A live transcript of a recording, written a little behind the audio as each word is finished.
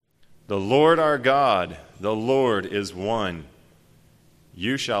The Lord our God, the Lord is one.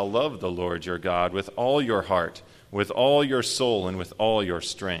 You shall love the Lord your God with all your heart, with all your soul, and with all your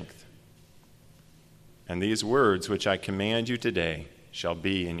strength. And these words which I command you today shall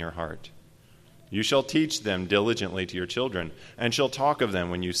be in your heart. You shall teach them diligently to your children, and shall talk of them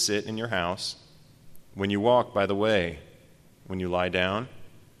when you sit in your house, when you walk by the way, when you lie down,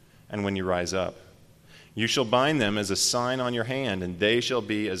 and when you rise up. You shall bind them as a sign on your hand, and they shall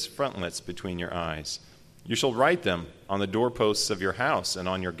be as frontlets between your eyes. You shall write them on the doorposts of your house and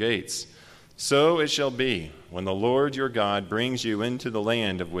on your gates. So it shall be, when the Lord your God brings you into the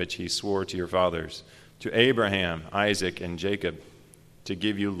land of which he swore to your fathers, to Abraham, Isaac, and Jacob, to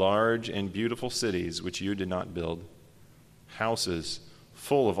give you large and beautiful cities which you did not build, houses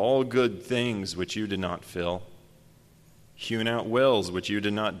full of all good things which you did not fill, hewn out wells which you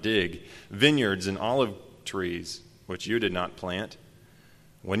did not dig, vineyards and olive trees which you did not plant.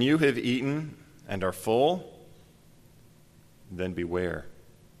 When you have eaten and are full, then beware,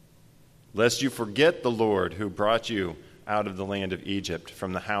 lest you forget the Lord who brought you out of the land of Egypt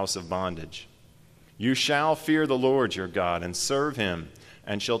from the house of bondage. You shall fear the Lord your God and serve him,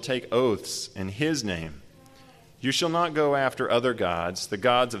 and shall take oaths in his name. You shall not go after other gods, the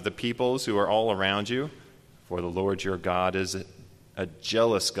gods of the peoples who are all around you, for the Lord your God is a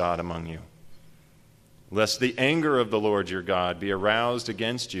jealous God among you. Lest the anger of the Lord your God be aroused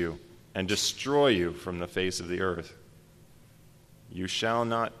against you and destroy you from the face of the earth. You shall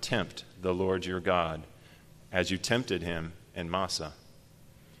not tempt the Lord your God as you tempted him in Massah.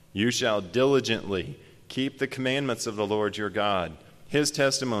 You shall diligently keep the commandments of the Lord your God, his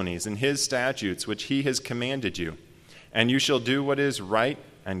testimonies and his statutes which he has commanded you. And you shall do what is right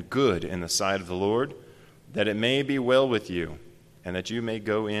and good in the sight of the Lord, that it may be well with you, and that you may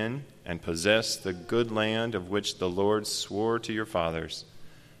go in and possess the good land of which the Lord swore to your fathers,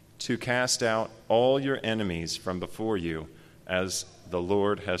 to cast out all your enemies from before you, as the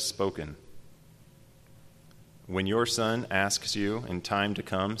Lord has spoken. When your son asks you in time to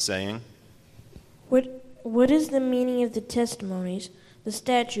come, saying, What is the meaning of the testimonies, the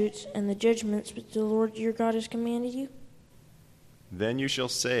statutes, and the judgments which the Lord your God has commanded you? Then you shall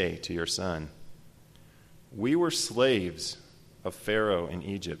say to your son, We were slaves of Pharaoh in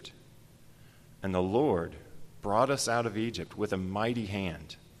Egypt, and the Lord brought us out of Egypt with a mighty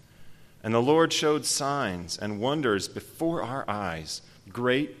hand. And the Lord showed signs and wonders before our eyes,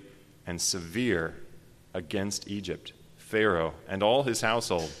 great and severe, against Egypt, Pharaoh, and all his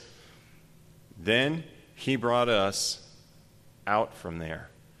household. Then he brought us out from there,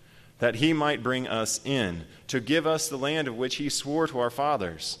 that he might bring us in, to give us the land of which he swore to our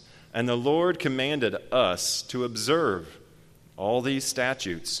fathers. And the Lord commanded us to observe all these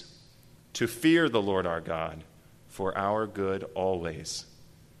statutes, to fear the Lord our God for our good always,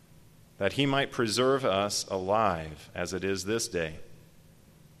 that he might preserve us alive as it is this day.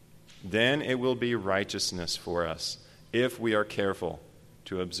 Then it will be righteousness for us if we are careful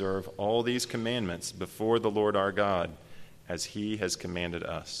to observe all these commandments before the Lord our God, as he has commanded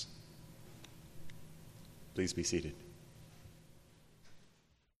us. Please be seated.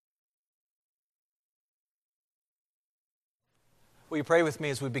 Will you pray with me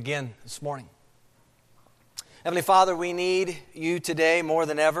as we begin this morning? Heavenly Father, we need you today more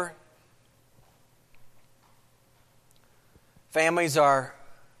than ever. Families are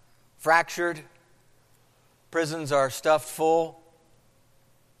fractured. Prisons are stuffed full.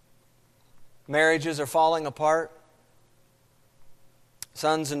 Marriages are falling apart.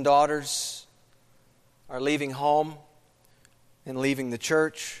 Sons and daughters are leaving home and leaving the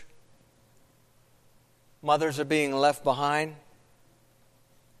church. Mothers are being left behind.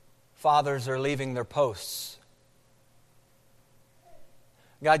 Fathers are leaving their posts.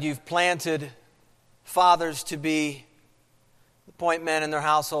 God, you've planted fathers to be the point men in their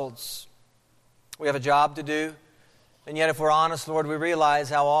households. We have a job to do. And yet, if we're honest, Lord, we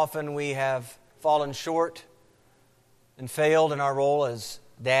realize how often we have fallen short and failed in our role as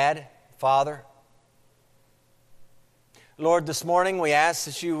dad, father. Lord, this morning we ask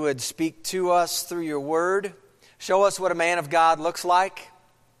that you would speak to us through your word. Show us what a man of God looks like.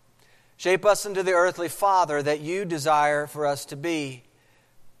 Shape us into the earthly father that you desire for us to be,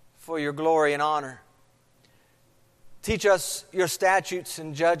 for your glory and honor. Teach us your statutes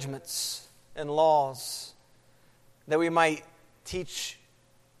and judgments and laws, that we might teach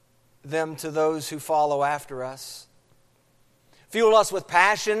them to those who follow after us. Fuel us with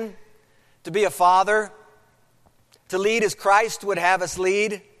passion to be a father, to lead as Christ would have us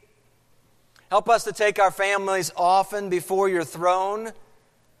lead. Help us to take our families often before your throne.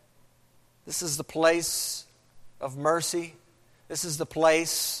 This is the place of mercy. This is the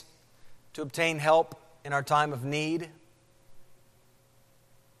place to obtain help in our time of need.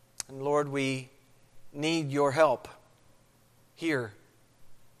 And Lord, we need your help here,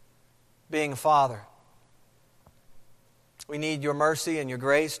 being a father. We need your mercy and your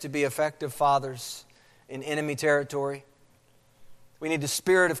grace to be effective fathers in enemy territory. We need the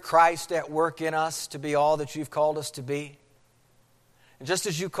Spirit of Christ at work in us to be all that you've called us to be. And just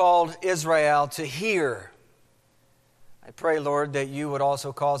as you called Israel to hear, I pray, Lord, that you would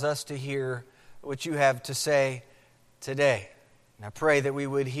also cause us to hear what you have to say today. And I pray that we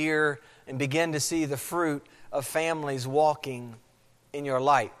would hear and begin to see the fruit of families walking in your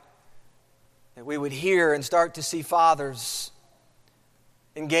light. That we would hear and start to see fathers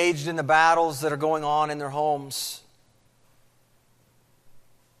engaged in the battles that are going on in their homes.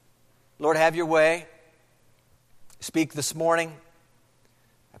 Lord, have your way. Speak this morning.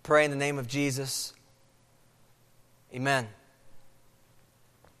 I pray in the name of Jesus. Amen.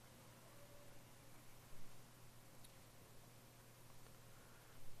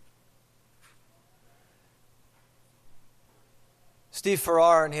 Steve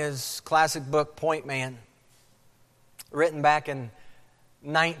Farrar, in his classic book, Point Man, written back in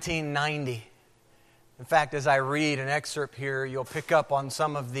 1990. In fact, as I read an excerpt here, you'll pick up on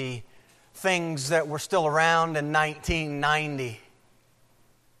some of the things that were still around in 1990.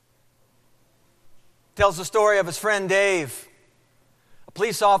 Tells the story of his friend Dave, a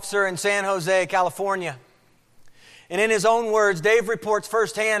police officer in San Jose, California. And in his own words, Dave reports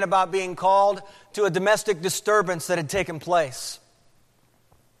firsthand about being called to a domestic disturbance that had taken place.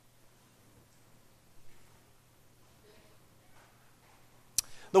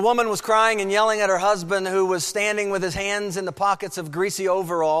 The woman was crying and yelling at her husband, who was standing with his hands in the pockets of greasy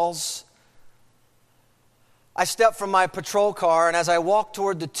overalls. I stepped from my patrol car, and as I walked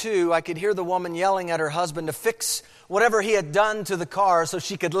toward the two, I could hear the woman yelling at her husband to fix whatever he had done to the car so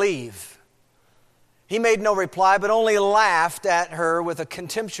she could leave. He made no reply, but only laughed at her with a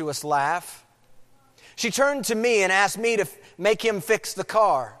contemptuous laugh. She turned to me and asked me to make him fix the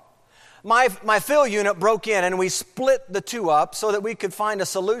car. My fill unit broke in, and we split the two up so that we could find a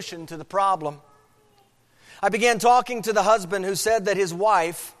solution to the problem. I began talking to the husband, who said that his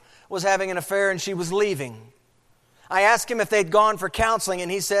wife was having an affair and she was leaving. I asked him if they'd gone for counseling, and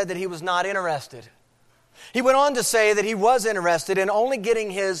he said that he was not interested. He went on to say that he was interested in only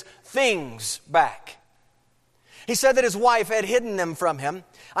getting his things back. He said that his wife had hidden them from him.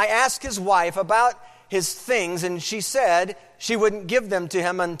 I asked his wife about his things, and she said she wouldn't give them to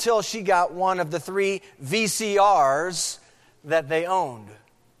him until she got one of the 3 VCRs that they owned.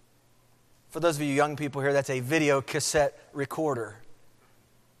 For those of you young people here, that's a video cassette recorder.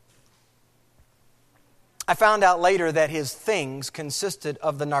 I found out later that his things consisted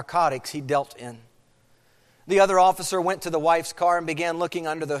of the narcotics he dealt in. The other officer went to the wife's car and began looking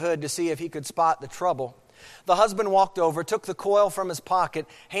under the hood to see if he could spot the trouble. The husband walked over, took the coil from his pocket,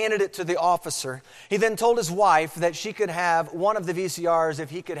 handed it to the officer. He then told his wife that she could have one of the VCRs if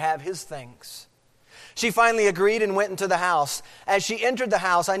he could have his things. She finally agreed and went into the house. As she entered the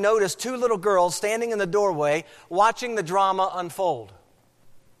house, I noticed 2 little girls standing in the doorway watching the drama unfold.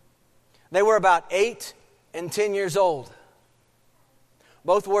 They were about 8 and 10 years old.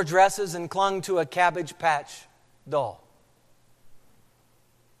 Both wore dresses and clung to a Cabbage Patch doll.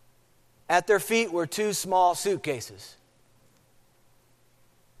 At their feet were 2 small suitcases.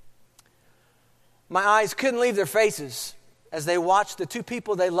 My eyes couldn't leave their faces as they watched the 2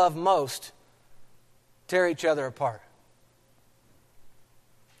 people they loved most tear each other apart.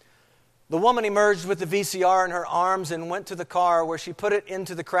 The woman emerged with the VCR in her arms and went to the car, where she put it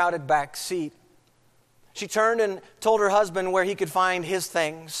into the crowded back seat. She turned and told her husband where he could find his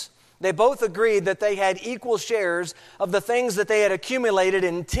things. They both agreed that they had equal shares of the things that they had accumulated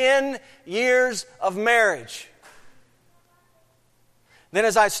in 10 years of marriage. Then,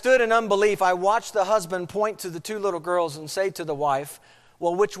 as I stood in unbelief, I watched the husband point to the 2 little girls and say to the wife,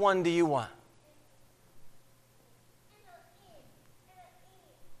 "Well, which one do you want?"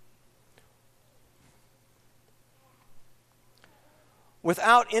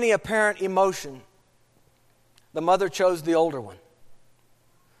 Without any apparent emotion, the mother chose the older one.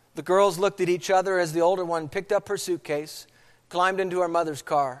 The girls looked at each other as the older one picked up her suitcase, climbed into her mother's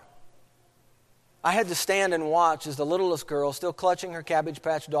car. I had to stand and watch as the littlest girl, still clutching her Cabbage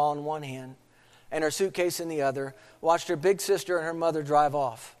Patch doll in one hand and her suitcase in the other, watched her big sister and her mother drive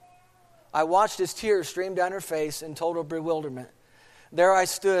off. I watched as tears streamed down her face in total bewilderment. There I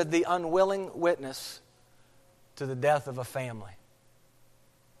stood, the unwilling witness to the death of a family.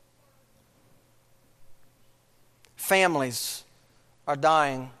 Families are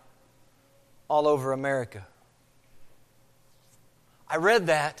dying all over America. I read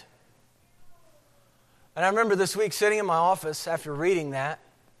that And I remember this week sitting in my office after reading that,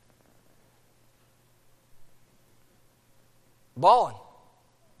 bawling,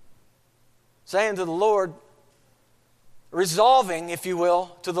 saying to the Lord, resolving, if you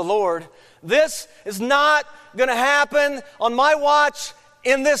will, to the Lord, this is not going to happen on my watch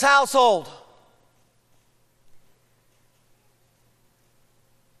in this household.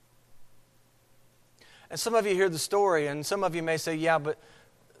 And some of you hear the story, and some of you may say, yeah, but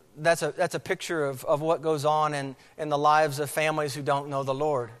that's a picture of what goes on in the lives of families who don't know the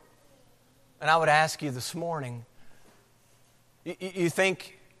Lord. And I would ask you this morning, you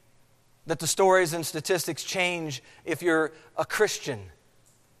think that the stories and statistics change if you're a Christian?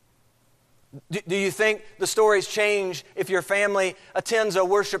 Do you think the stories change if your family attends a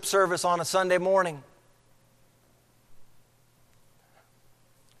worship service on a Sunday morning?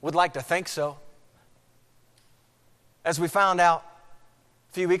 Would like to think so. As we found out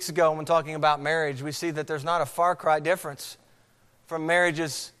a few weeks ago when talking about marriage, we see that there's not a far cry difference from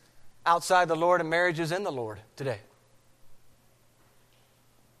marriages outside the Lord and marriages in the Lord today.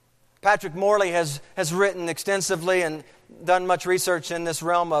 Patrick Morley has written extensively and done much research in this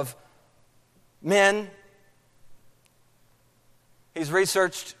realm of men. He's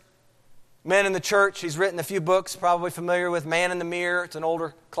researched men in the church. He's written a few books, probably familiar with Man in the Mirror. It's an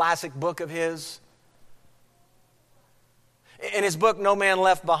older classic book of his. In his book, No Man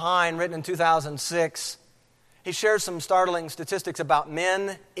Left Behind, written in 2006, he shares some startling statistics about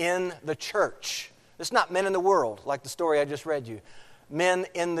men in the church. It's not men in the world, like the story I just read you. Men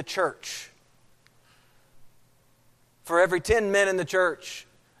in the church. For every 10 men in the church,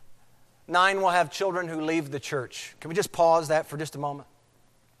 9 will have children who leave the church. Can we just pause that for just a moment?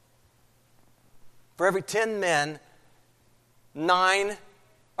 For every 10 men, 9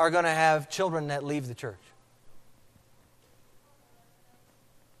 are going to have children that leave the church.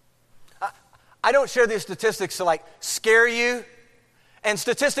 I don't share these statistics to scare you. And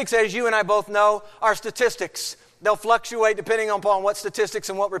statistics, as you and I both know, are statistics. They'll fluctuate depending upon what statistics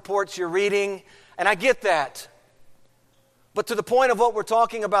and what reports you're reading. And I get that. But to the point of what we're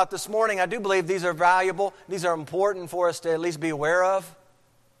talking about this morning, I do believe these are valuable. These are important for us to at least be aware of.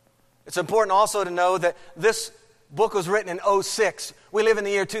 It's important also to know that this book was written in 2006. We live in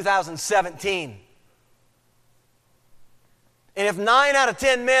the year 2017. And if 9 out of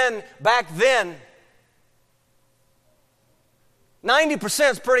 10 men back then,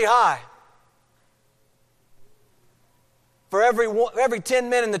 90% is pretty high. For every 10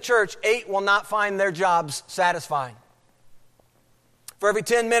 men in the church, 8 will not find their jobs satisfying. For every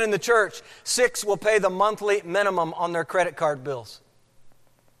 10 men in the church, 6 will pay the monthly minimum on their credit card bills.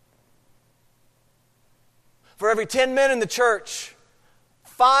 For every 10 men in the church,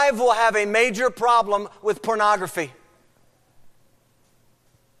 5 will have a major problem with pornography.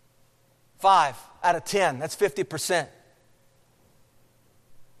 5 out of 10, that's 50%.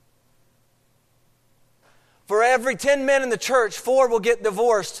 For every 10 men in the church, 4 will get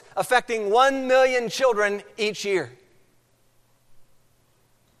divorced, affecting 1 million children each year.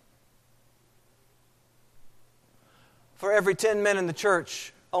 For every 10 men in the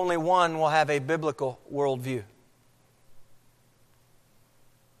church, only 1 will have a biblical worldview.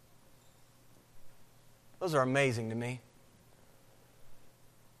 Those are amazing to me.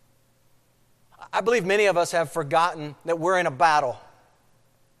 I believe many of us have forgotten that we're in a battle.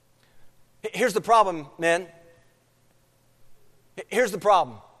 Here's the problem, men. Here's the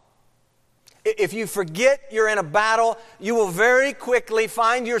problem. If you forget you're in a battle, you will very quickly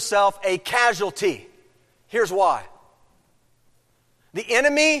find yourself a casualty. Here's why. The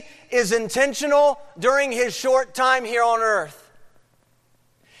enemy is intentional during his short time here on earth.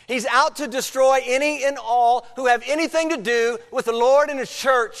 He's out to destroy any and all who have anything to do with the Lord and His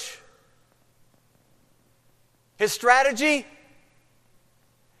church. His strategy?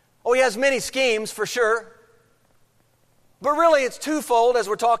 Oh, he has many schemes for sure. But really it's twofold as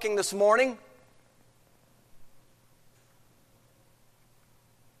we're talking this morning.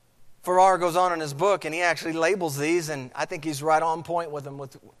 Farrar goes on in his book and he actually labels these, and I think he's right on point with them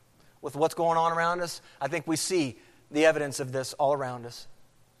with what's going on around us. I think we see the evidence of this all around us.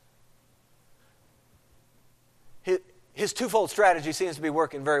 His twofold strategy seems to be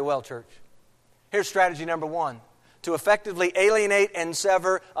working very well, church. Here's strategy number 1. To effectively alienate and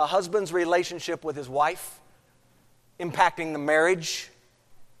sever a husband's relationship with his wife, impacting the marriage.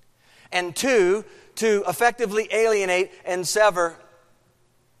 And 2, to effectively alienate and sever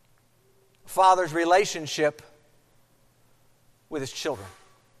a father's relationship with his children.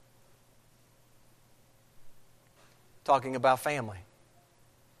 Talking about family.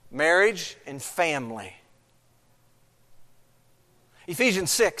 Marriage and family.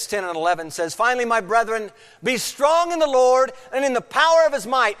 Ephesians 6, 10 and 11 says, "Finally, my brethren, be strong in the Lord and in the power of His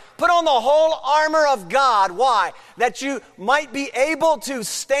might. Put on the whole armor of God." Why? "That you might be able to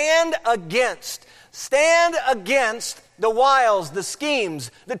stand against the wiles, the schemes,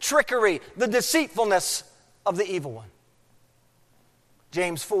 the trickery, the deceitfulness of the evil one."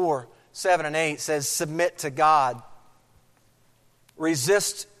 James 4, 7 and 8 says, "Submit to God.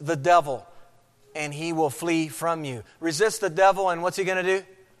 Resist the devil, and he will flee from you." Resist the devil, and what's he going to do?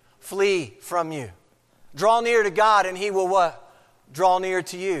 Flee from you. Draw near to God, and He will what? Draw near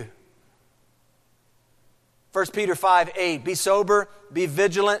to you. 1 Peter 5, 8, "Be sober, be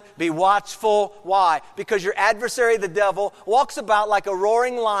vigilant, be watchful." Why? "Because your adversary, the devil, walks about like a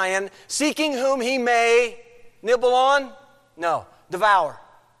roaring lion, seeking whom he may," nibble on? No, devour.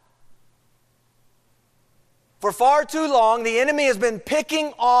 "For far too long, the enemy has been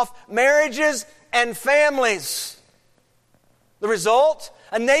picking off marriages and families. The result?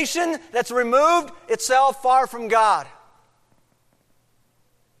 A nation that's removed itself far from God."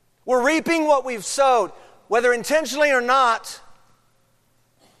 We're reaping what we've sowed, whether intentionally or not.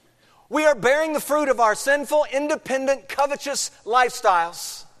 We are bearing the fruit of our sinful, independent, covetous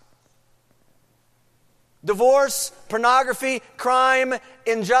lifestyles. Divorce, pornography, crime,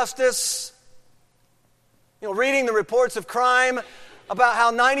 injustice. Reading the reports of crime about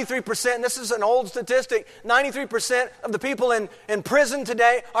how 93%, and this is an old statistic, 93% of the people in prison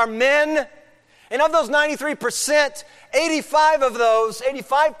today are men. And of those 93%,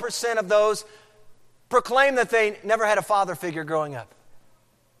 85% of those proclaim that they never had a father figure growing up.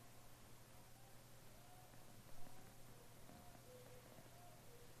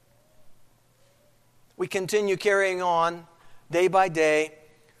 We continue carrying on day by day,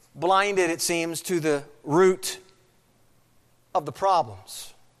 blinded, it seems, to the root of the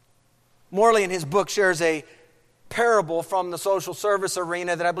problems. Morley, in his book, shares a parable from the social service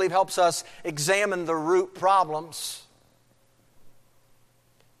arena that I believe helps us examine the root problems.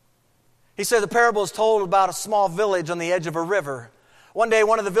 He said the parable is told about a small village on the edge of a river. One day,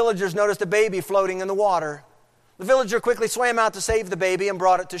 one of the villagers noticed a baby floating in the water. The villager quickly swam out to save the baby and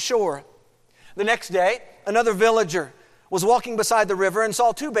brought it to shore. The next day, another villager was walking beside the river and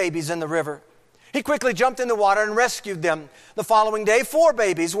saw 2 babies in the river. He quickly jumped in the water and rescued them. The following day, 4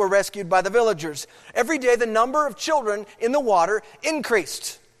 babies were rescued by the villagers. Every day, the number of children in the water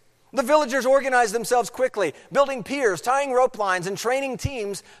increased. The villagers organized themselves quickly, building piers, tying rope lines, and training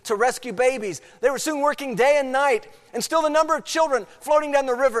teams to rescue babies. They were soon working day and night, and still the number of children floating down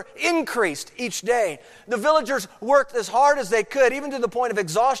the river increased each day. The villagers worked as hard as they could, even to the point of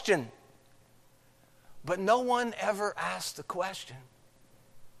exhaustion. But no one ever asked the question,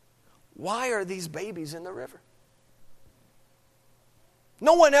 why are these babies in the river?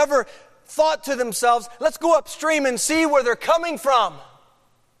 No one ever thought to themselves, let's go upstream and see where they're coming from.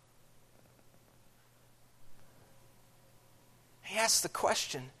 He asked the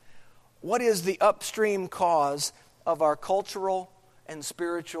question, what is the upstream cause of our cultural and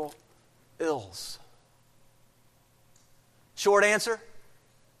spiritual ills? Short answer,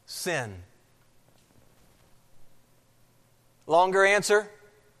 sin. Longer answer,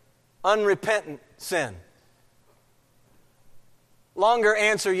 unrepentant sin. Longer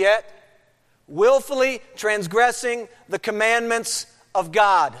answer yet, willfully transgressing the commandments of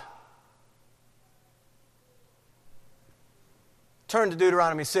God. Turn to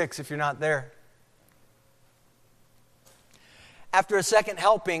Deuteronomy 6 if you're not there. After a second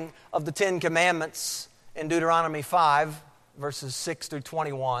helping of the 10 Commandments in Deuteronomy 5, verses 6 through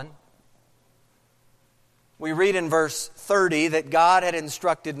 21, we read in verse 30 that God had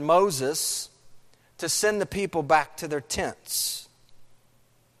instructed Moses to send the people back to their tents.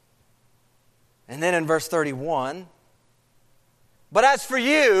 And then in verse 31, "But as for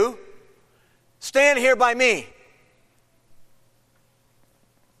you, stand here by me."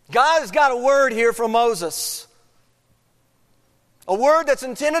 God has got a word here from Moses. A word that's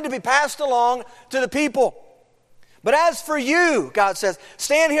intended to be passed along to the people. "But as for you," God says,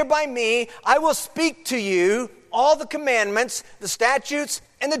 "stand here by me. I will speak to you all the commandments, the statutes,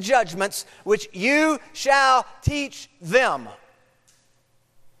 and the judgments which you shall teach them,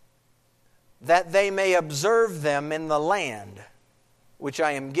 that they may observe them in the land which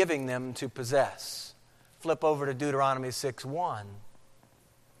I am giving them to possess." Flip over to Deuteronomy 6:1.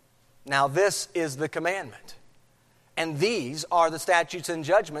 "Now this is the commandment, and these are the statutes and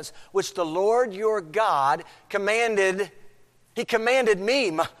judgments which the Lord your God commanded." He commanded me.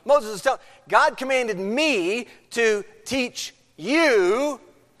 Moses is telling, God commanded me to teach you,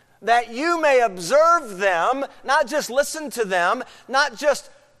 that you may observe them, not just listen to them, not just,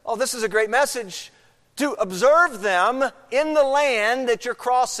 oh, this is a great message, to observe them in the land that you're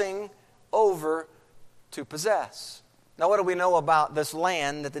crossing over to possess. Now, what do we know about this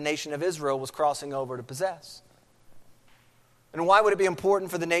land that the nation of Israel was crossing over to possess? And why would it be important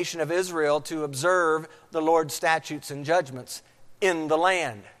for the nation of Israel to observe the Lord's statutes and judgments in the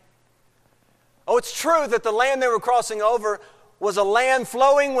land? Oh, it's true that the land they were crossing over was a land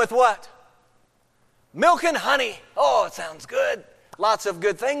flowing with what? Milk and honey. Oh, it sounds good. Lots of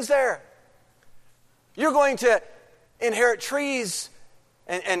good things there. You're going to inherit trees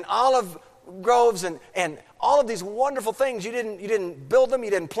and olive groves and all of these wonderful things. You didn't build them, you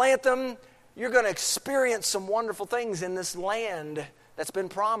didn't plant them. You're going to experience some wonderful things in this land that's been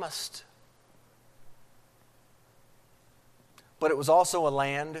promised. But it was also a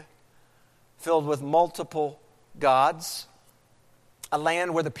land filled with multiple gods, a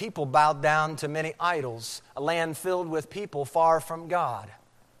land where the people bowed down to many idols, a land filled with people far from God,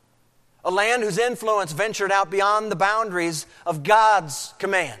 a land whose influence ventured out beyond the boundaries of God's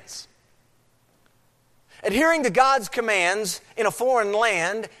commands. Adhering to God's commands in a foreign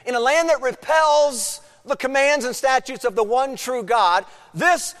land, in a land that repels the commands and statutes of the one true God,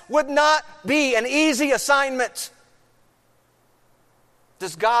 this would not be an easy assignment.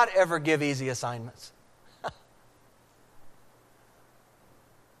 Does God ever give easy assignments?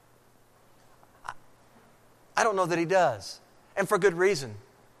 I don't know that He does, and for good reason.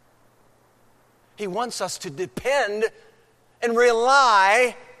 He wants us to depend and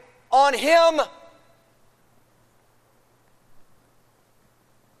rely on Him.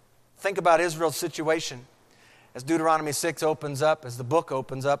 Think about Israel's situation as Deuteronomy 6 opens up, as the book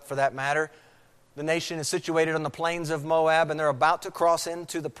opens up for that matter. The nation is situated on the plains of Moab, and they're about to cross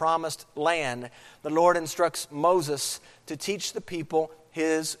into the promised land. The Lord instructs Moses to teach the people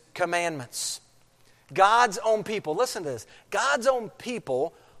His commandments. God's own people, listen to this, God's own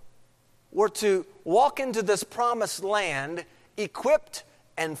people were to walk into this promised land equipped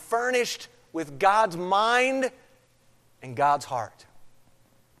and furnished with God's mind and God's heart.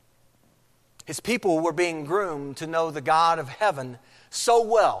 His people were being groomed to know the God of heaven so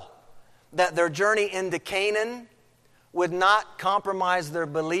well that their journey into Canaan would not compromise their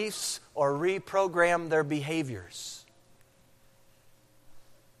beliefs or reprogram their behaviors.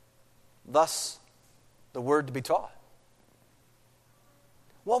 Thus, the word to be taught.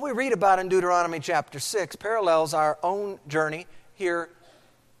 What we read about in Deuteronomy chapter 6 parallels our own journey here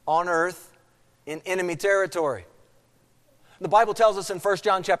on earth in enemy territory. The Bible tells us in 1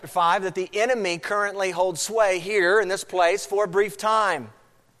 John chapter 5 that the enemy currently holds sway here in this place for a brief time.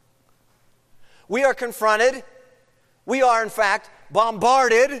 We are confronted, we are in fact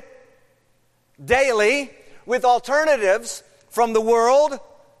bombarded daily with alternatives from the world,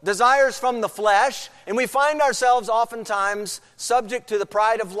 desires from the flesh, and we find ourselves oftentimes subject to the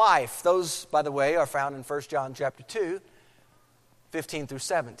pride of life. Those, by the way, are found in 1 John chapter 2, 15 through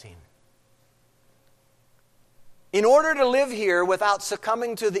 17. In order to live here without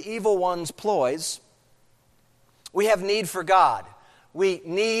succumbing to the evil one's ploys, we have need for God. We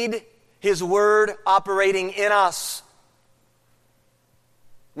need His Word operating in us.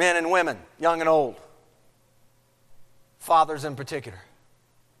 Men and women, young and old. Fathers in particular.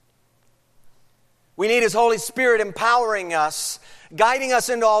 We need His Holy Spirit empowering us, guiding us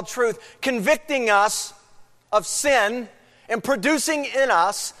into all truth, convicting us of sin, and producing in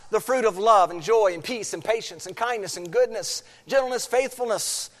us the fruit of love and joy and peace and patience and kindness and goodness, gentleness,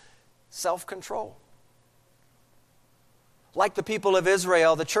 faithfulness, self-control. Like the people of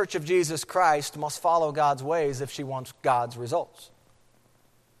Israel, the Church of Jesus Christ must follow God's ways if she wants God's results.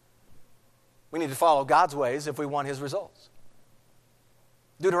 We need to follow God's ways if we want His results.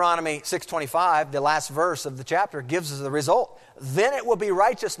 Deuteronomy 6:25, the last verse of the chapter, gives us the result. Then it will be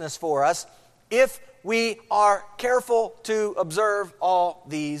righteousness for us if we are careful to observe all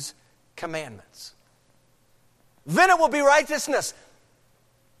these commandments. Then it will be righteousness.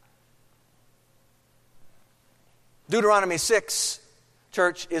 Deuteronomy 6,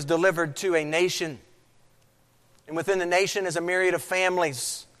 church, is delivered to a nation. And within the nation is a myriad of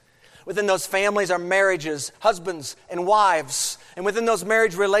families. Within those families are marriages, husbands and wives. And within those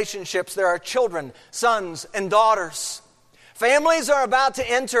marriage relationships there are children, sons and daughters. Families are about to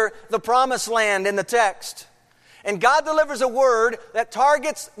enter the promised land in the text. And God delivers a word that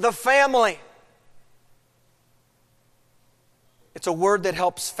targets the family. It's a word that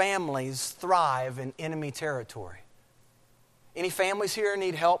helps families thrive in enemy territory. Any families here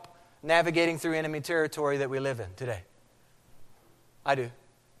need help navigating through enemy territory that we live in today? I do.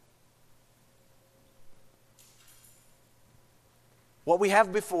 What we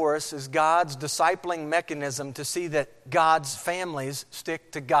have before us is God's discipling mechanism to see that God's families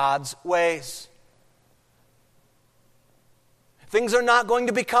stick to God's ways. Things are not going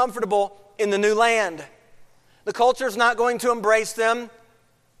to be comfortable in the new land. The culture is not going to embrace them.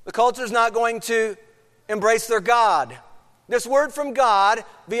 The culture is not going to embrace their God. This word from God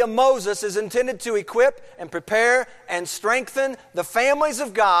via Moses is intended to equip and prepare and strengthen the families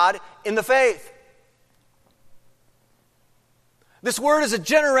of God in the faith. This word is a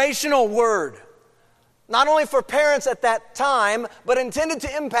generational word, not only for parents at that time, but intended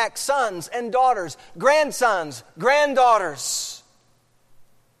to impact sons and daughters, grandsons, granddaughters.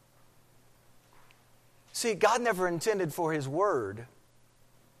 See, God never intended for His word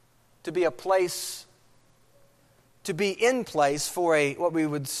to be in place for what we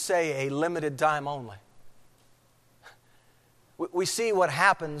would say a limited time only. We see what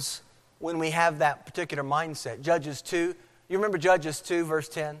happens when we have that particular mindset. Judges 2, you remember Judges 2 verse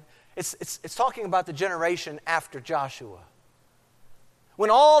 10? It's talking about the generation after Joshua.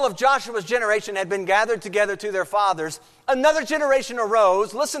 When all of Joshua's generation had been gathered together to their fathers, another generation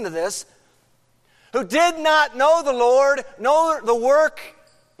arose, listen to this, who did not know the Lord, know the work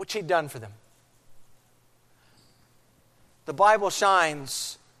which He'd done for them. The Bible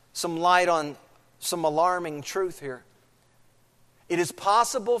shines some light on some alarming truth here. It is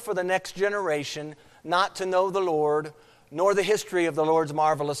possible for the next generation not to know the Lord, nor the history of the Lord's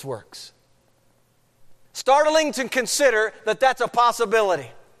marvelous works. Startling to consider that that's a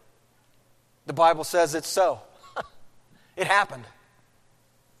possibility. The Bible says it's so. It happened.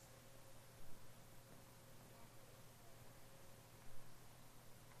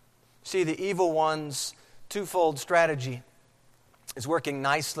 See, the evil one's twofold strategy is working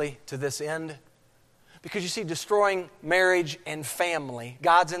nicely to this end. Because you see, destroying marriage and family,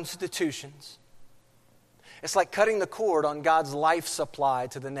 God's institutions, it's like cutting the cord on God's life supply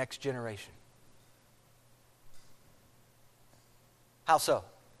to the next generation. How so?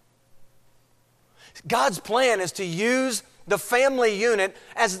 God's plan is to use the family unit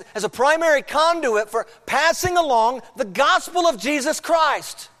as a primary conduit for passing along the gospel of Jesus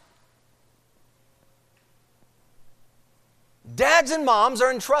Christ. Dads and moms are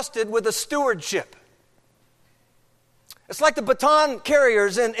entrusted with a stewardship. It's like the baton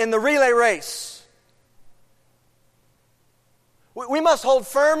carriers in the relay race. We must hold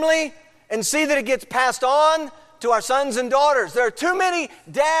firmly and see that it gets passed on to our sons and daughters. There are too many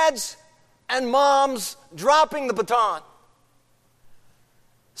dads and moms dropping the baton.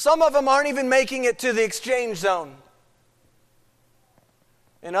 Some of them aren't even making it to the exchange zone.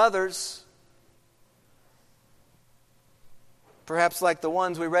 And others, perhaps like the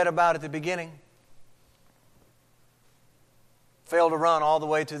ones we read about at the beginning, fail to run all the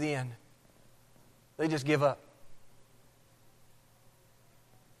way to the end. They just give up.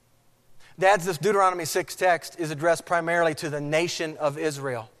 Dads, this Deuteronomy 6 text is addressed primarily to the nation of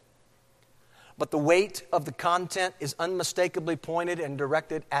Israel. But the weight of the content is unmistakably pointed and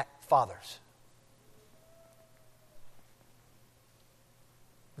directed at fathers.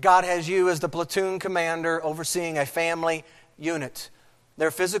 God has you as the platoon commander overseeing a family unit.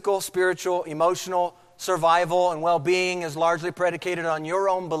 Their physical, spiritual, emotional survival and well-being is largely predicated on your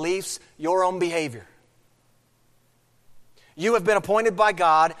own beliefs, your own behavior. You have been appointed by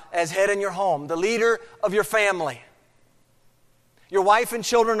God as head in your home, the leader of your family. Your wife and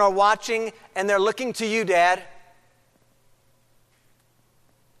children are watching and they're looking to you, Dad.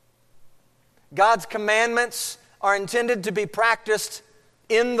 God's commandments are intended to be practiced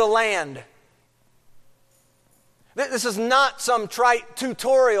in the land. This is not some trite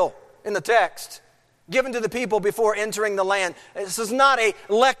tutorial in the text given to the people before entering the land. This is not a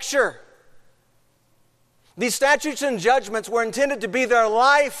lecture. These statutes and judgments were intended to be their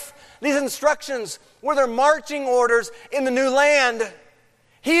life. These instructions were their marching orders in the new land.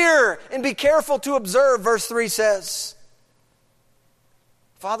 Hear and be careful to observe, verse 3 says.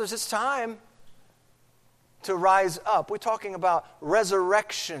 Fathers, it's time to rise up. We're talking about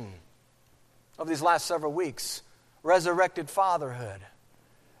resurrection of these last several weeks. Resurrected fatherhood.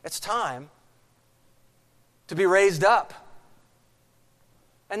 It's time to be raised up.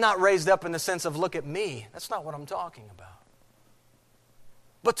 And not raised up in the sense of, look at me. That's not what I'm talking about.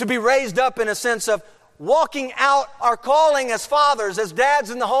 But to be raised up in a sense of walking out our calling as fathers, as dads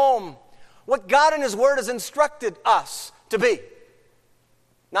in the home. What God in His Word has instructed us to be.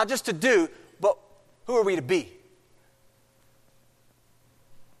 Not just to do, but who are we to be?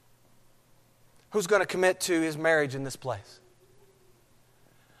 Who's going to commit to his marriage in this place?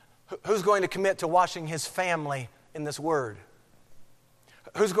 Who's going to commit to washing his family in this Word?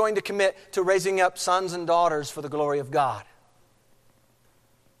 Who's going to commit to raising up sons and daughters for the glory of God?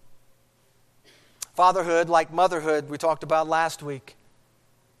 Fatherhood, like motherhood, we talked about last week.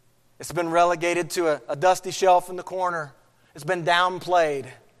 It's been relegated to a dusty shelf in the corner. It's been downplayed.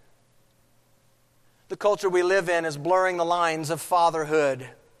 The culture we live in is blurring the lines of fatherhood,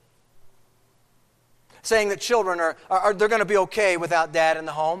 saying that children they're going to be okay without dad in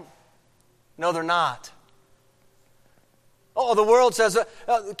the home. No, they're not. Oh, the world says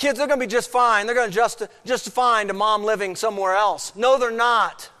kids are going to be just fine. They're going to just find a mom living somewhere else. No, they're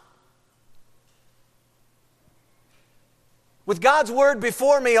not. With God's Word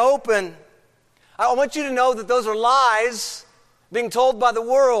before me open, I want you to know that those are lies being told by the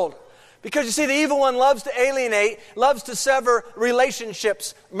world. Because you see, the evil one loves to alienate, loves to sever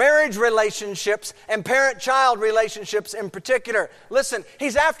relationships, marriage relationships, and parent-child relationships in particular. Listen,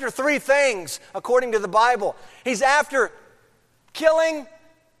 he's after three things, according to the Bible. He's after killing,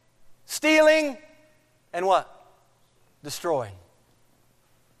 stealing, and what? Destroying.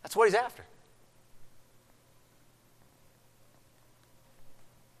 That's what he's after.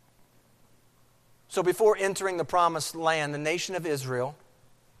 So before entering the promised land, the nation of Israel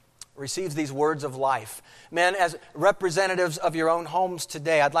receives these words of life. Men, as representatives of your own homes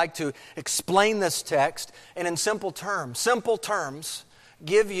today, I'd like to explain this text and in simple terms,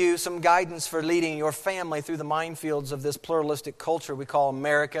 give you some guidance for leading your family through the minefields of this pluralistic culture we call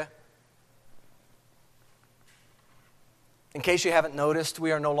America. In case you haven't noticed,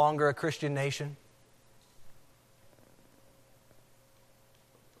 we are no longer a Christian nation.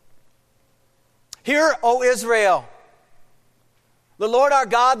 Hear, O Israel, the Lord our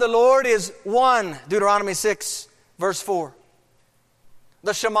God, the Lord is one. Deuteronomy 6, verse 4.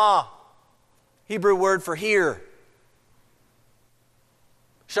 The Shema, Hebrew word for hear.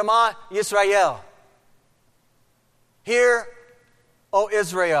 Shema Yisrael. Hear, O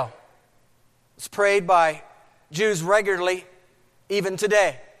Israel. It's prayed by Jews regularly, even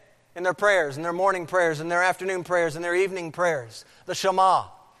today, in their prayers, in their morning prayers, in their afternoon prayers, in their evening prayers. The Shema.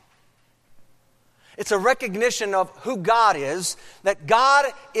 It's a recognition of who God is, that God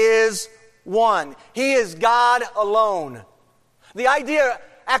is one. He is God alone. The idea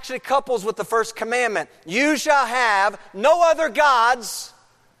actually couples with the first commandment. You shall have no other gods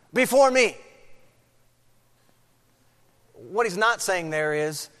before me. What he's not saying there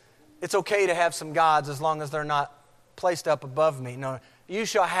is, it's okay to have some gods as long as they're not placed up above me. No, you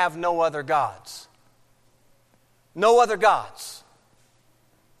shall have no other gods. No other gods.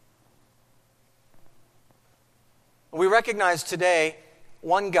 We recognize today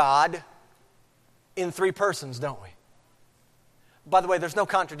one God in three persons, don't we? By the way, there's no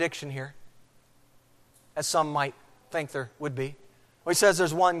contradiction here, as some might think there would be. Well, he says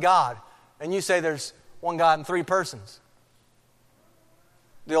there's one God, and you say there's one God in three persons.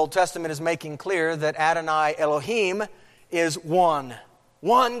 The Old Testament is making clear that Adonai Elohim is one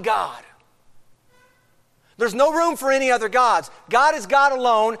God. There's no room for any other gods. God is God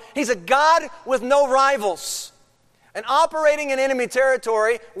alone. He's a God with no rivals. And operating in enemy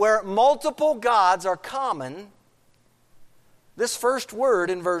territory where multiple gods are common, this first word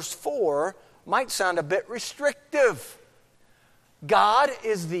in verse 4 might sound a bit restrictive. God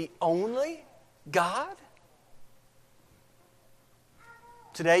is the only God?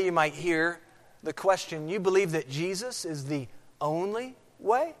 Today you might hear the question, you believe that Jesus is the only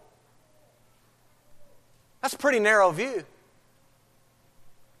way? That's a pretty narrow view.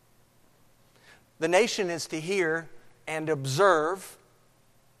 The nation is to hear and observe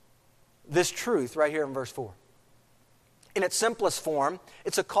this truth right here in verse 4. In its simplest form,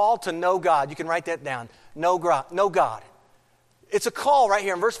 it's a call to know God. You can write that down. Know God. It's a call right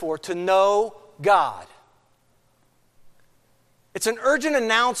here in verse 4 to know God. It's an urgent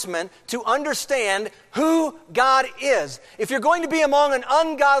announcement to understand who God is. If you're going to be among an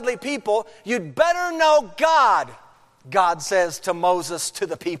ungodly people, you'd better know God, God says to Moses, to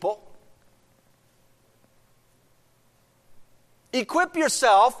the people. Equip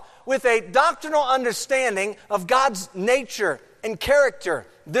yourself with a doctrinal understanding of God's nature and character.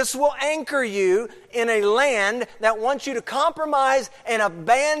 This will anchor you in a land that wants you to compromise and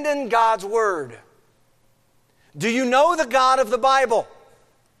abandon God's Word. Do you know the God of the Bible?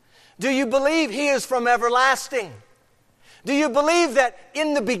 Do you believe He is from everlasting? Do you believe that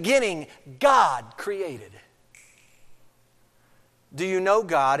in the beginning God created? Do you know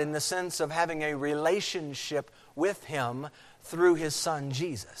God in the sense of having a relationship with Him through His Son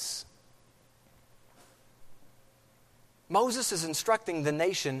Jesus? Moses is instructing the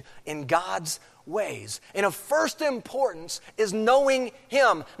nation in God's ways. And of first importance is knowing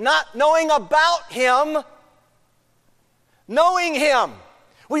Him. Not knowing about Him, knowing Him.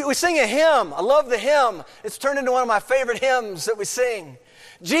 We sing a hymn. I love the hymn. It's turned into one of my favorite hymns that we sing.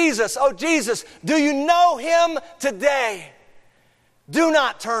 Jesus, oh Jesus, do you know Him today? Do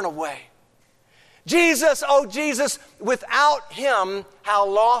not turn away. Jesus, oh Jesus, without Him, how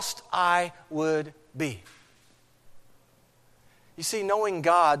lost I would be. You see, knowing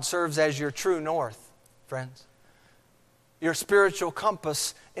God serves as your true north, friends. Your spiritual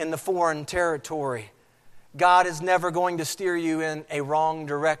compass in the foreign territory. God is never going to steer you in a wrong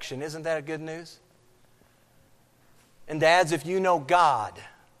direction. Isn't that good news? And dads, if you know God,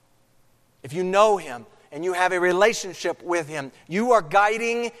 if you know Him and you have a relationship with Him, you are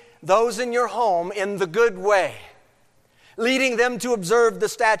guiding those in your home in the good way, leading them to observe the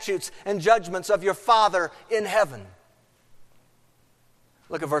statutes and judgments of your Father in heaven.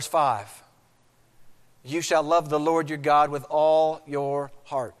 Look at verse 5. You shall love the Lord your God with all your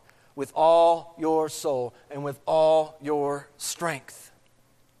heart, with all your soul, and with all your strength.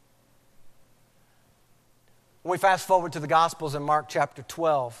 When we fast forward to the Gospels in Mark chapter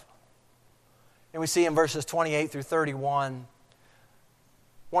 12, and we see in verses 28 through 31,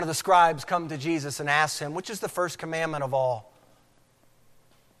 one of the scribes come to Jesus and asks Him, which is the first commandment of all?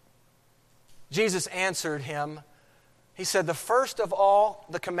 Jesus answered him, He said, the first of all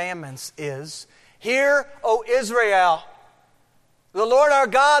the commandments is, Hear, O Israel, the Lord our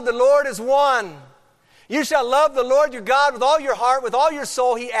God, the Lord is one. You shall love the Lord your God with all your heart, with all your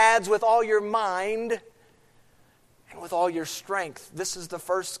soul, He adds, with all your mind, and with all your strength. This is the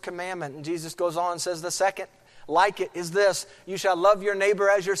first commandment. And Jesus goes on and says the second, like it, is this: you shall love your neighbor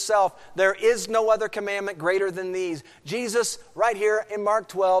as yourself. There is no other commandment greater than these. Jesus, right here in Mark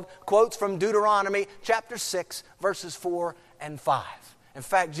 12, quotes from Deuteronomy chapter 6, verses 4 and 5. In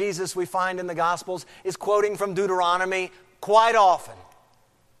fact, Jesus, we find in the Gospels, is quoting from Deuteronomy quite often.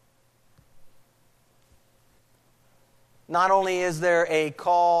 Not only is there a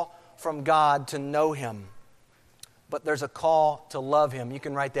call from God to know Him, but there's a call to love Him. You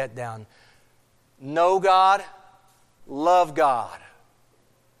can write that down. Know God, love God.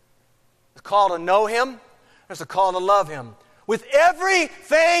 There's a call to know Him, there's a call to love Him. With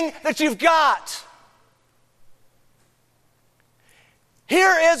everything that you've got.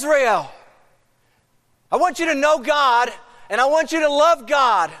 Hear, Israel, I want you to know God, and I want you to love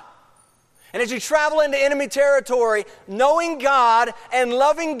God. And as you travel into enemy territory, knowing God and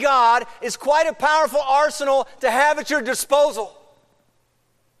loving God is quite a powerful arsenal to have at your disposal.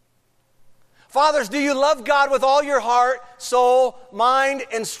 Fathers, do you love God with all your heart, soul, mind,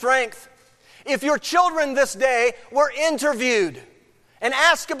 and strength? If your children this day were interviewed and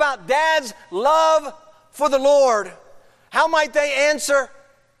asked about Dad's love for the Lord, how might they answer?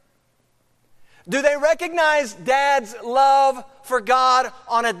 Do they recognize Dad's love for God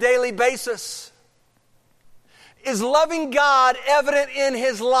on a daily basis? Is loving God evident in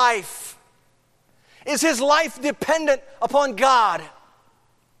his life? Is his life dependent upon God?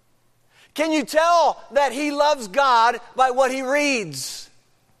 Can you tell that he loves God by what he reads?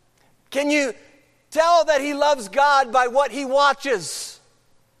 Can you tell that he loves God by what he watches?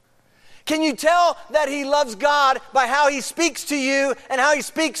 Can you tell that he loves God by how he speaks to you and how he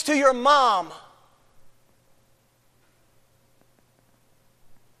speaks to your mom?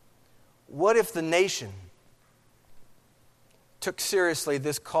 What if the nation took seriously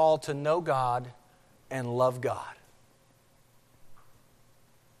this call to know God and love God?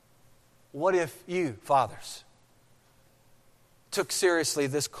 What if you, fathers, took seriously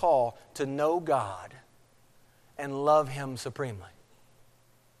this call to know God and love Him supremely?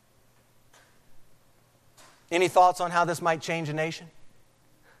 Any thoughts on how this might change a nation?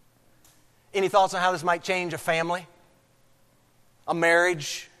 Any thoughts on how this might change a family? A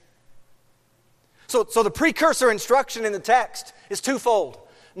marriage? So the precursor instruction in the text is twofold.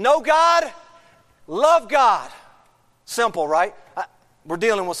 Know God, love God. Simple, right? We're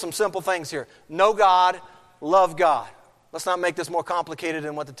dealing with some simple things here. Know God, love God. Let's not make this more complicated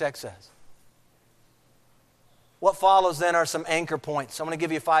than what the text says. What follows then are some anchor points. I'm going to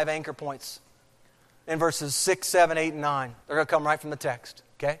give you 5 anchor points in verses 6, 7, 8, and 9. They're going to come right from the text,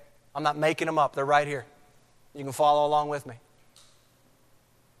 okay? I'm not making them up. They're right here. You can follow along with me.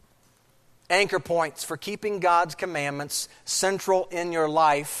 Anchor points for keeping God's commandments central in your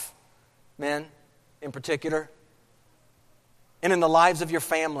life, men in particular, and in the lives of your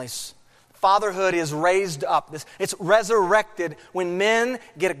families. Fatherhood is raised up. It's resurrected when men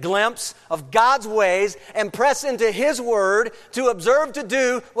get a glimpse of God's ways and press into His Word to observe to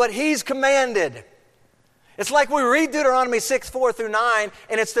do what He's commanded. It's like we read Deuteronomy 6, 4 through 9,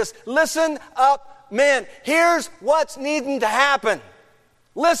 and it's this, listen up, men. Here's what's needing to happen.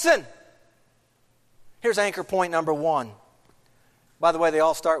 Listen. Here's anchor point number 1. By the way, they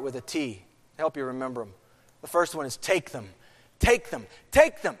all start with a T. Help you remember them. The first one is take them. Take them.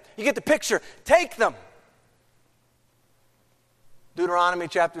 Take them. You get the picture. Take them. Deuteronomy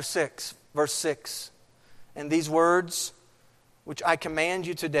chapter 6, verse 6. And these words which I command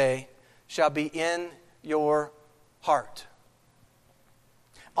you today shall be in your heart.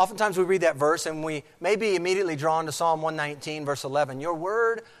 Oftentimes we read that verse and we may be immediately drawn to Psalm 119, verse 11. Your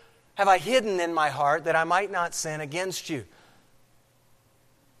word have I hidden in my heart that I might not sin against you.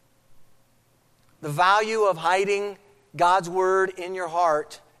 The value of hiding God's word in your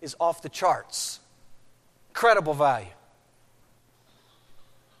heart is off the charts. Incredible value.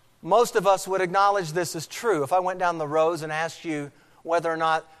 Most of us would acknowledge this as true. If I went down the rows and asked you whether or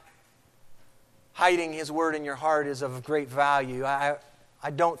not hiding His word in your heart is of great value, I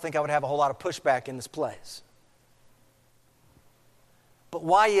don't think I would have a whole lot of pushback in this place. But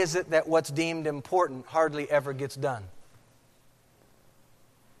why is it that what's deemed important hardly ever gets done?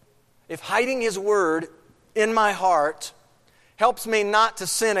 If hiding His word in my heart helps me not to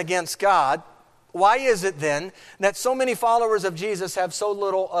sin against God, why is it then that so many followers of Jesus have so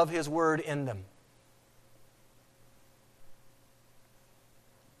little of His word in them?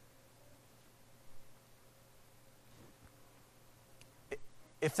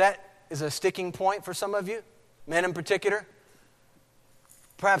 If that is a sticking point for some of you, men in particular,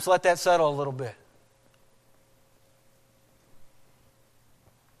 perhaps let that settle a little bit.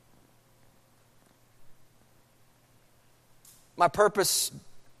 My purpose,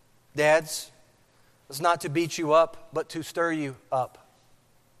 dads, is not to beat you up, but to stir you up.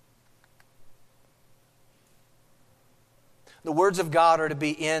 The words of God are to be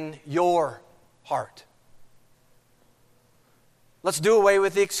in your heart. Let's do away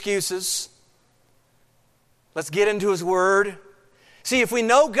with the excuses. Let's get into His word. See, if we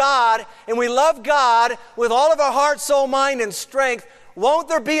know God and we love God with all of our heart, soul, mind, and strength, won't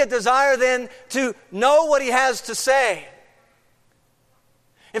there be a desire then to know what He has to say?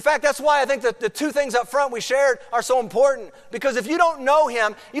 In fact, that's why I think that the two things up front we shared are so important. Because if you don't know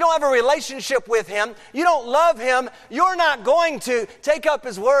Him, you don't have a relationship with Him, you don't love Him, you're not going to take up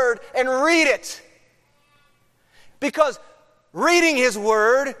His word and read it. Because reading His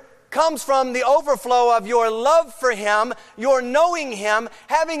word comes from the overflow of your love for Him, your knowing Him,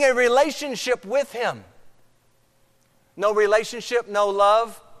 having a relationship with Him. No relationship, no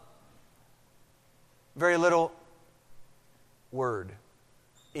love, very little word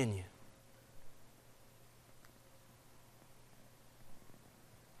in you.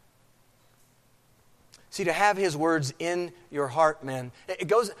 See, to have His words in your heart, man, it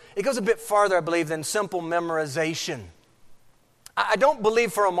goes a bit farther, I believe, than simple memorization. I don't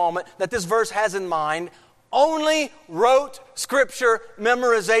believe for a moment that this verse has in mind only rote Scripture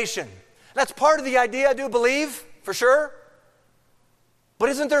memorization. That's part of the idea, I do believe, for sure. But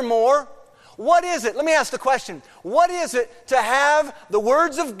isn't there more? What is it? Let me ask the question. What is it to have the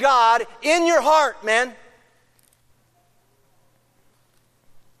words of God in your heart, man?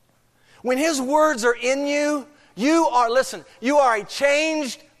 When His words are in you, you are a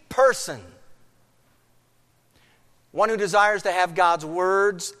changed person. One who desires to have God's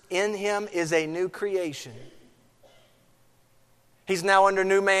words in him is a new creation. He's now under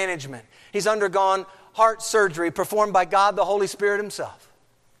new management. He's undergone heart surgery performed by God the Holy Spirit Himself.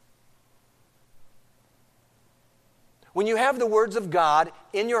 When you have the words of God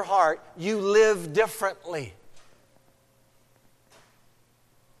in your heart, you live differently.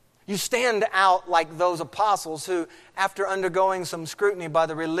 You stand out like those apostles who, after undergoing some scrutiny by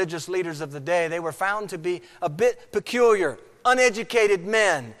the religious leaders of the day, they were found to be a bit peculiar, uneducated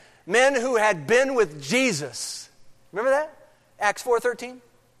men who had been with Jesus. Remember that? Acts 4:13.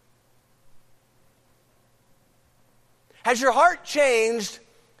 Has your heart changed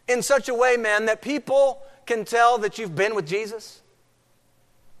in such a way, man, that people can tell that you've been with Jesus?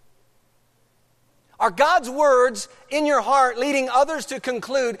 Are God's words in your heart leading others to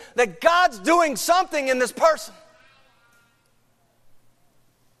conclude that God's doing something in this person?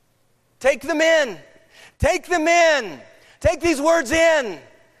 Take them in. Take them in. Take these words in.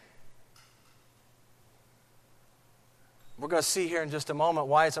 We're going to see here in just a moment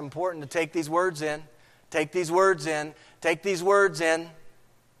why it's important to take these words in. Take these words in. Take these words in.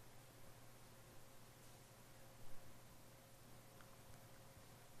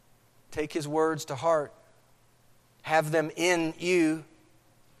 Take His words to heart. Have them in you.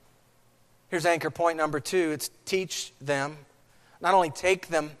 Here's anchor point number 2. It's teach them. Not only take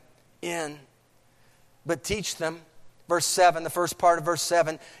them in, but teach them. Verse 7, the first part of verse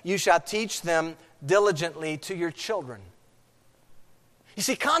 7, you shall teach them diligently to your children. You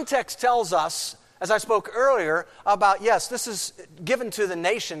see, context tells us, as I spoke earlier, about, yes, this is given to the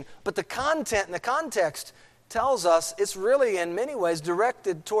nation, but the content and the context tells us it's really in many ways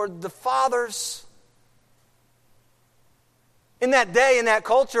directed toward the fathers. In that day, in that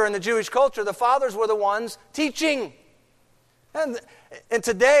culture, in the Jewish culture, the fathers were the ones teaching. And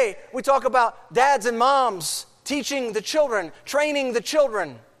today, we talk about dads and moms teaching the children, training the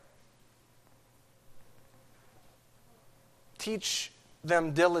children. Teach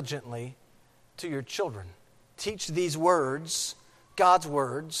them diligently to your children. Teach these words, God's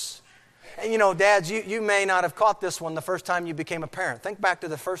words. And you know, dads, you may not have caught this one the first time you became a parent. Think back to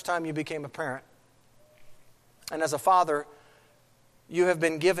the first time you became a parent. And as a father, you have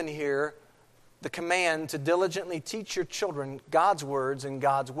been given here the command to diligently teach your children God's words and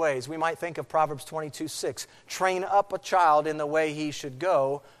God's ways. We might think of Proverbs 22:6. Train up a child in the way he should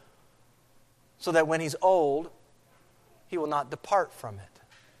go, so that when he's old, he will not depart from it.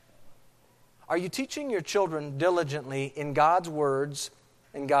 Are you teaching your children diligently in God's words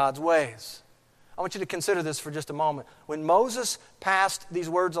and God's ways? I want you to consider this for just a moment. When Moses passed these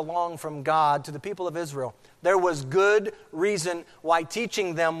words along from God to the people of Israel, there was good reason why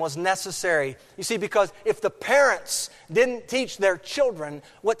teaching them was necessary. You see, because if the parents didn't teach their children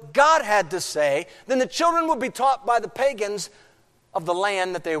what God had to say, then the children would be taught by the pagans of the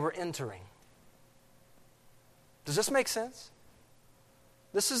land that they were entering. Does this make sense?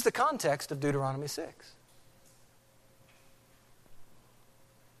 This is the context of Deuteronomy 6.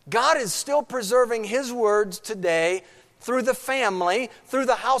 God is still preserving His words today through the family, through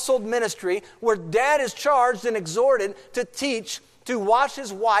the household ministry, where dad is charged and exhorted to teach, to wash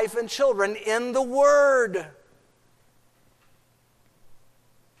his wife and children in the Word.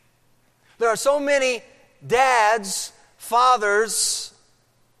 There are so many dads, fathers,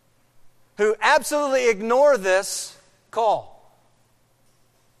 who absolutely ignore this call.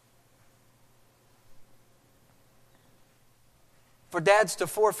 For dads to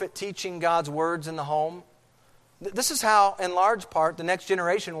forfeit teaching God's words in the home. This is how, in large part, the next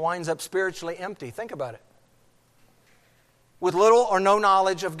generation winds up spiritually empty. Think about it. With little or no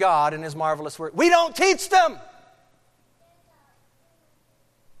knowledge of God and His marvelous word. We don't teach them.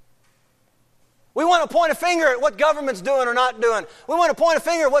 We want to point a finger at what government's doing or not doing. We want to point a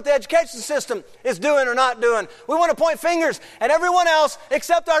finger at what the education system is doing or not doing. We want to point fingers at everyone else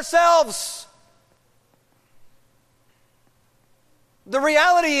except ourselves. The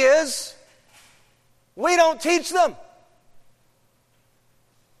reality is, we don't teach them.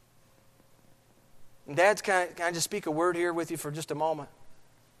 And dads, can I just speak a word here with you for just a moment?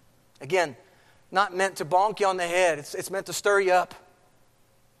 Again, not meant to bonk you on the head. It's meant to stir you up,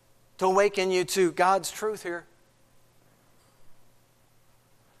 to awaken you to God's truth here.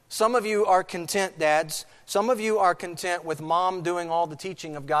 Some of you are content, dads. Some of you are content with mom doing all the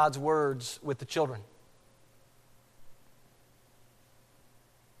teaching of God's words with the children.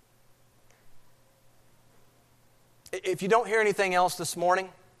 If you don't hear anything else this morning,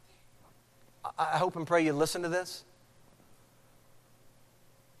 I hope and pray you listen to this.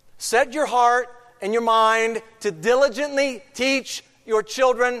 Set your heart and your mind to diligently teach your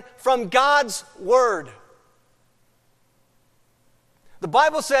children from God's Word. The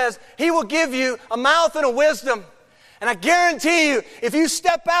Bible says He will give you a mouth and a wisdom. And I guarantee you, if you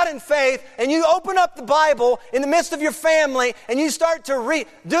step out in faith and you open up the Bible in the midst of your family and you start to read,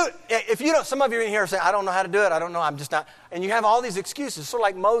 if you don't, some of you in here say, I don't know how to do it, I don't know, I'm just not, and you have all these excuses, sort of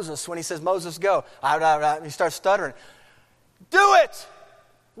like Moses when he says, Moses, go, and he starts stuttering. Do it!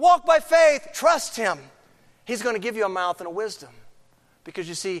 Walk by faith, trust Him. He's going to give you a mouth and a wisdom. Because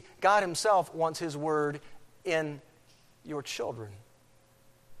you see, God Himself wants His Word in your children.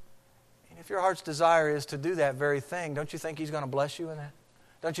 If your heart's desire is to do that very thing, don't you think He's going to bless you in that?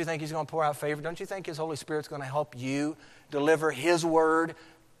 Don't you think He's going to pour out favor? Don't you think His Holy Spirit's going to help you deliver His Word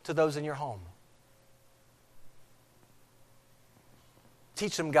to those in your home?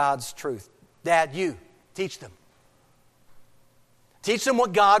 Teach them God's truth. Dad, you, teach them. Teach them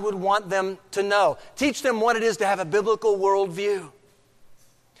what God would want them to know. Teach them what it is to have a biblical worldview.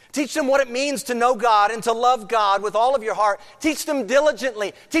 Teach them what it means to know God and to love God with all of your heart. Teach them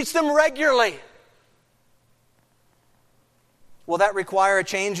diligently. Teach them regularly. Will that require a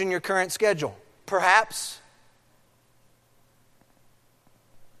change in your current schedule? Perhaps.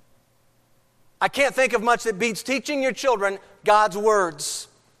 I can't think of much that beats teaching your children God's words.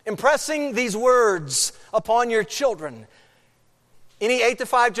 Impressing these words upon your children. Any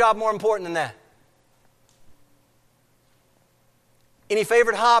 8-to-5 job more important than that? Any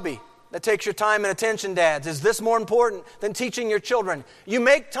favorite hobby that takes your time and attention, dads? Is this more important than teaching your children? You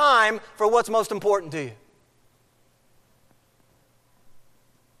make time for what's most important to you.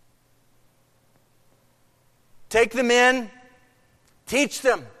 Take them in, teach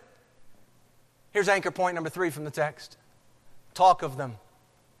them. Here's anchor point number 3 from the text. Talk of them.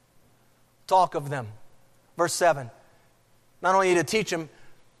 Talk of them. Verse 7. Not only to teach them,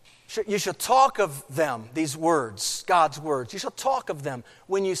 you shall talk of them, these words, God's words. You shall talk of them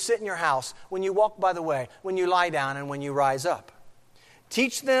when you sit in your house, when you walk by the way, when you lie down, and when you rise up.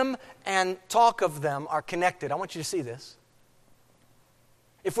 Teach them and talk of them are connected. I want you to see this.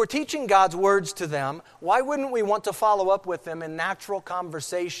 If we're teaching God's words to them, why wouldn't we want to follow up with them in natural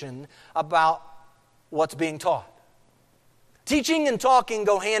conversation about what's being taught? Teaching and talking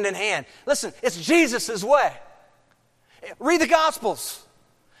go hand in hand. Listen, it's Jesus' way. Read the Gospels.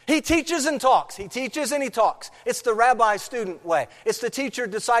 He teaches and talks. He teaches and he talks. It's the rabbi-student way. It's the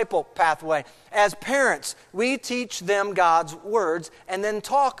teacher-disciple pathway. As parents, we teach them God's words and then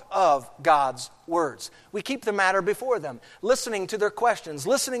talk of God's words. We keep the matter before them, listening to their questions,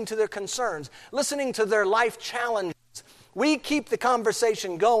 listening to their concerns, listening to their life challenges. We keep the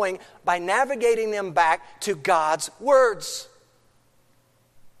conversation going by navigating them back to God's words.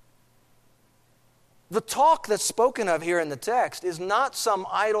 The talk that's spoken of here in the text is not some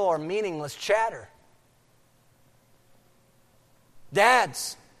idle or meaningless chatter.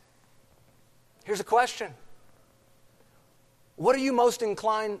 Dads, here's a question. What are you most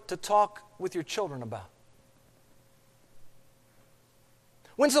inclined to talk with your children about?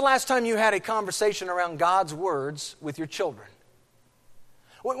 When's the last time you had a conversation around God's words with your children?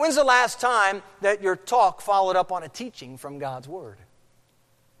 When's the last time that your talk followed up on a teaching from God's Word?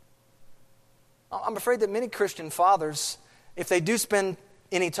 I'm afraid that many Christian fathers, if they do spend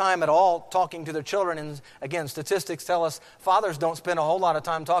any time at all talking to their children, and again, statistics tell us fathers don't spend a whole lot of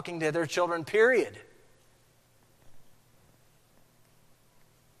time talking to their children, period.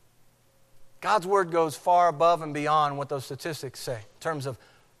 God's Word goes far above and beyond what those statistics say in terms of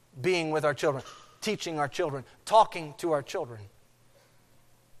being with our children, teaching our children, talking to our children.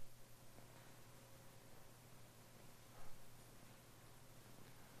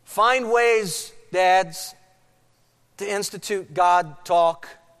 Find ways, dads, to institute God talk.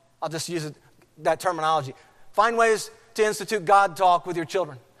 I'll just use that terminology. Find ways to institute God talk with your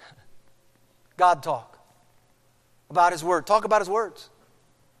children. God talk. About His Word. Talk about His words.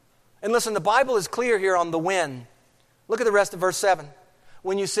 And listen, the Bible is clear here on the when. Look at the rest of verse 7.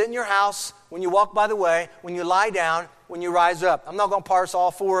 When you sit in your house, when you walk by the way, when you lie down, when you rise up. I'm not going to parse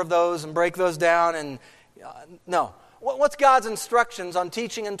all four of those and break those down. And no. What's God's instructions on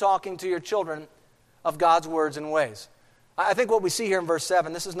teaching and talking to your children of God's words and ways? I think what we see here in verse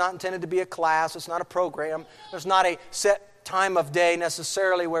 7, this is not intended to be a class. It's not a program. There's not a set time of day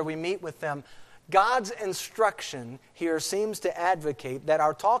necessarily where we meet with them. God's instruction here seems to advocate that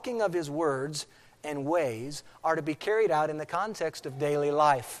our talking of His words and ways are to be carried out in the context of daily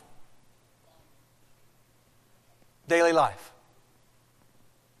life. Daily life.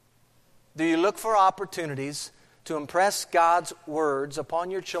 Do you look for opportunities to impress God's words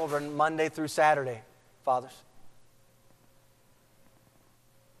upon your children Monday through Saturday, fathers?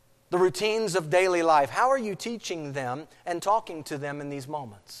 The routines of daily life. How are you teaching them and talking to them in these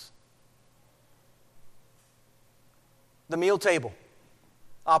moments? The meal table.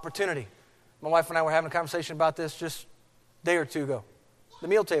 Opportunity. My wife and I were having a conversation about this just a day or two ago. The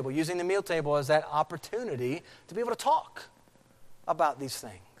meal table. Using the meal table as that opportunity to be able to talk about these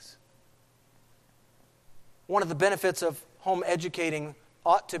things. One of the benefits of home educating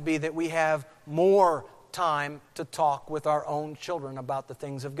ought to be that we have more time to talk with our own children about the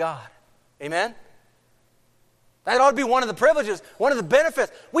things of God. Amen? That ought to be one of the privileges, one of the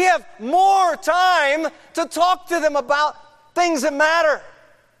benefits. We have more time to talk to them about things that matter.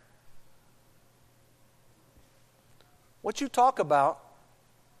 What you talk about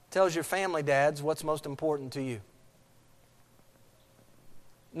tells your family, dads, what's most important to you.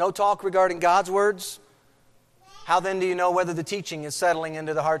 No talk regarding God's words. How then do you know whether the teaching is settling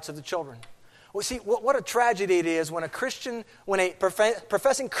into the hearts of the children? Well, see, what a tragedy it is when a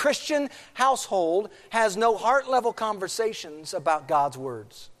professing Christian household has no heart-level conversations about God's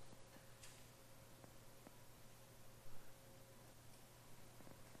words.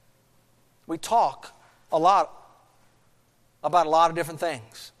 We talk a lot about a lot of different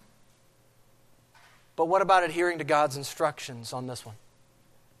things. But what about adhering to God's instructions on this one?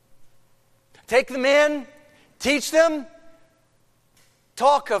 Take them in, teach them,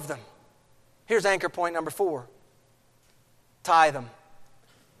 talk of them. Here's anchor point number 4. Tie them.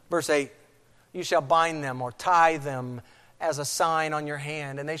 Verse 8, you shall bind them or tie them as a sign on your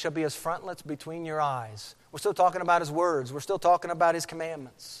hand, and they shall be as frontlets between your eyes. We're still talking about His words. We're still talking about His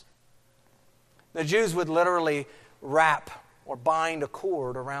commandments. The Jews would literally wrap or bind a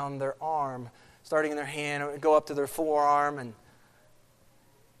cord around their arm, starting in their hand, it would go up to their forearm, and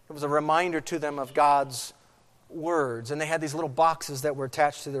it was a reminder to them of God's words. And they had these little boxes that were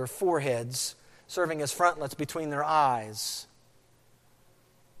attached to their foreheads, serving as frontlets between their eyes.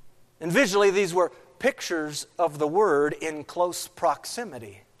 And visually, these were pictures of the Word in close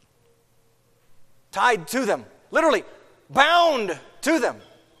proximity. Tied to them, literally bound to them.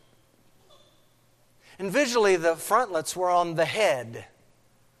 And visually, the frontlets were on the head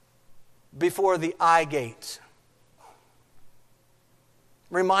before the eye gate.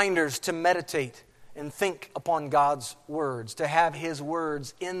 Reminders to meditate and think upon God's words, to have His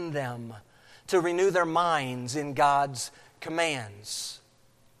words in them, to renew their minds in God's commands.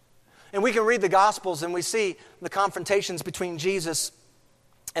 And we can read the Gospels and we see the confrontations between Jesus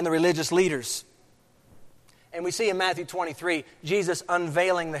and the religious leaders. And we see in Matthew 23, Jesus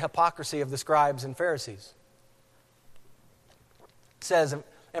unveiling the hypocrisy of the scribes and Pharisees. It says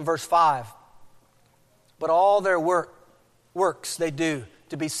in verse 5, "But all their works they do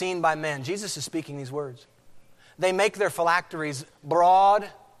to be seen by men." Jesus is speaking these words. "They make their phylacteries broad."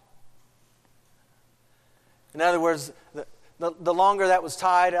 In other words, the longer that was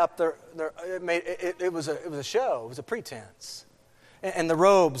tied up, it was a show, it was a pretense. And the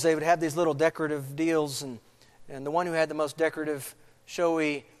robes, they would have these little decorative deals, and the one who had the most decorative,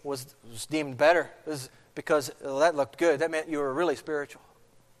 showy, was deemed better. It was because that looked good. That meant you were really spiritual.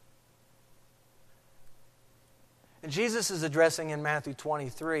 And Jesus is addressing in Matthew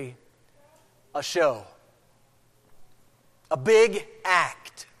 23 a show, a big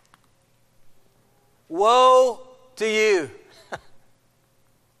act. Woe to you.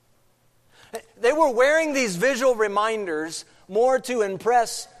 They were wearing these visual reminders more to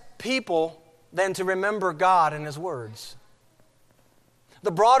impress people than to remember God and His words.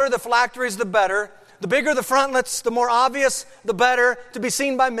 The broader the phylacteries, the better. The bigger the frontlets, the more obvious, the better, to be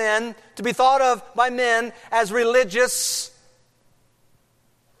seen by men, to be thought of by men as religious.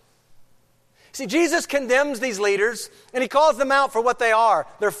 See, Jesus condemns these leaders, and He calls them out for what they are.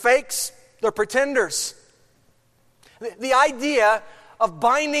 They're fakes, they're pretenders. The idea of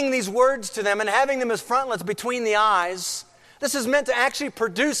binding these words to them and having them as frontlets between the eyes, this is meant to actually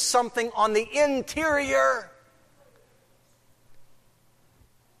produce something on the interior.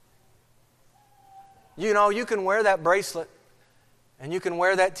 You know, you can wear that bracelet, and you can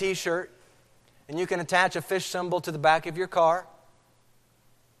wear that t-shirt, and you can attach a fish symbol to the back of your car.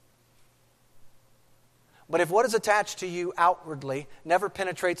 But if what is attached to you outwardly never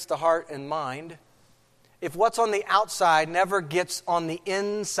penetrates the heart and mind, if what's on the outside never gets on the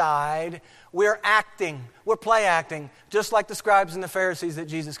inside, we're acting, we're play acting, just like the scribes and the Pharisees that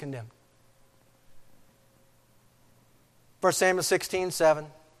Jesus condemned. 1 Samuel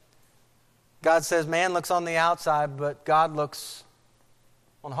 16:7. God says man looks on the outside, but God looks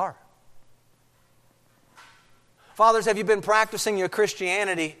on the heart. Fathers, have you been practicing your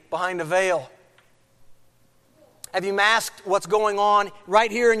Christianity behind a veil? Have you masked what's going on right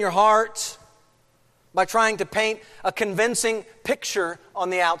here in your heart by trying to paint a convincing picture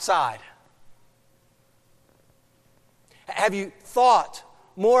on the outside? Have you thought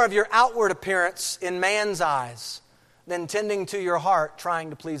more of your outward appearance in man's eyes than tending to your heart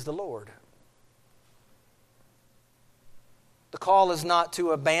trying to please the Lord? The call is not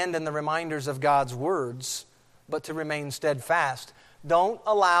to abandon the reminders of God's words, but to remain steadfast. Don't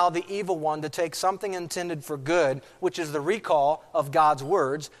allow the evil one to take something intended for good, which is the recall of God's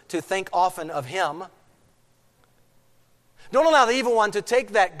words, to think often of Him. Don't allow the evil one to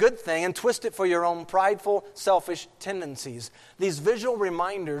take that good thing and twist it for your own prideful, selfish tendencies. These visual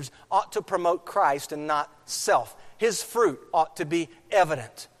reminders ought to promote Christ and not self. His fruit ought to be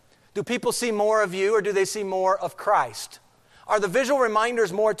evident. Do people see more of you, or do they see more of Christ? Are the visual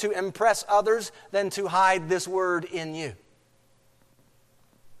reminders more to impress others than to hide this word in you?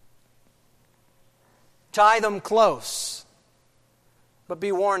 Tie them close, but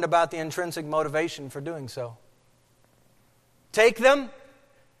be warned about the intrinsic motivation for doing so. Take them,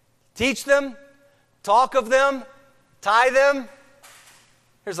 teach them, talk of them, tie them.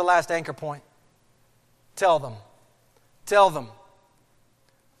 Here's the last anchor point. Tell them. Tell them.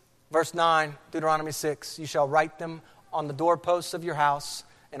 Verse 9, Deuteronomy 6, you shall write them on the doorposts of your house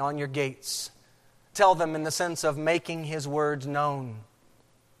and on your gates. Tell them in the sense of making His words known.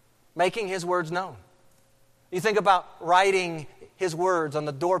 Making His words known. You think about writing His words on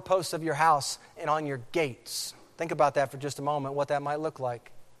the doorposts of your house and on your gates. Think about that for just a moment, what that might look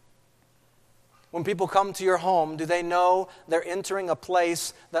like. When people come to your home, do they know they're entering a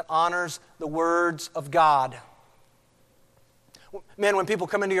place that honors the words of God? Men, when people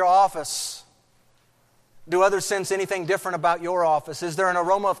come into your office, do others sense anything different about your office? Is there an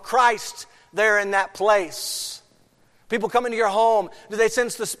aroma of Christ there in that place? People come into your home, do they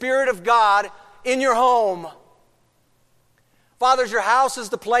sense the Spirit of God in your home? Fathers, your house is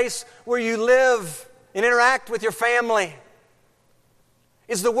the place where you live and interact with your family.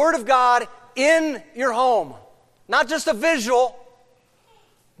 Is the Word of God in your home? Not just a visual,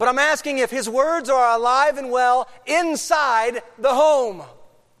 but I'm asking if His words are alive and well inside the home.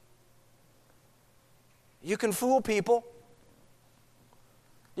 You can fool people.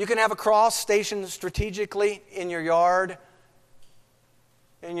 You can have a cross stationed strategically in your yard,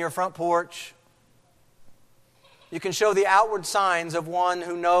 in your front porch. You can show the outward signs of one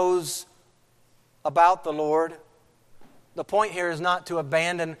who knows about the Lord. The point here is not to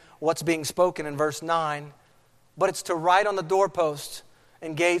abandon what's being spoken in verse 9, but it's to write on the doorpost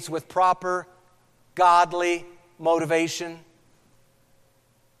and gates with proper, godly motivation.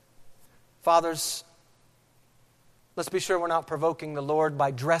 Fathers, let's be sure we're not provoking the Lord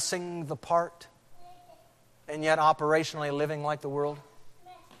by dressing the part and yet operationally living like the world.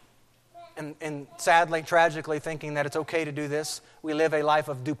 And sadly, tragically, thinking that it's okay to do this. We live a life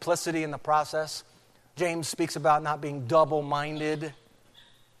of duplicity in the process. James speaks about not being double-minded.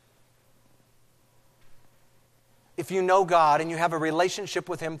 If you know God and you have a relationship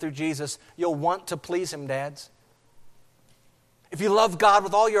with Him through Jesus, you'll want to please Him, dads. If you love God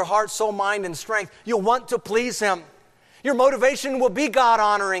with all your heart, soul, mind, and strength, you'll want to please Him. Your motivation will be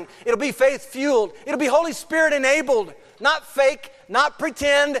God-honoring. It'll be faith-fueled. It'll be Holy Spirit-enabled. Not fake, not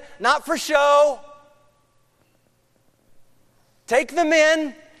pretend, not for show. Take them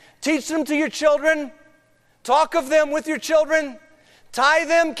in. Teach them to your children. Talk of them with your children. Tie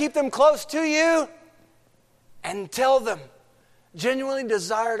them, keep them close to you. And tell them. Genuinely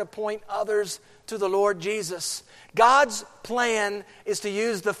desire to point others to the Lord Jesus. God's plan is to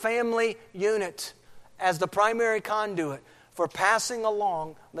use the family unit as the primary conduit for passing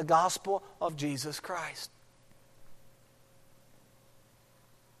along the gospel of Jesus Christ.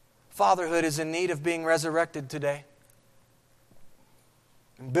 Fatherhood is in need of being resurrected today.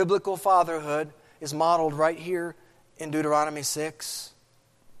 And biblical fatherhood is modeled right here in Deuteronomy 6.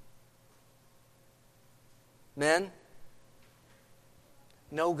 Men,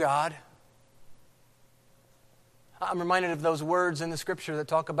 know God. I'm reminded of those words in the Scripture that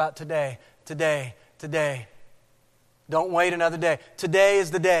talk about today, today, today. Don't wait another day. Today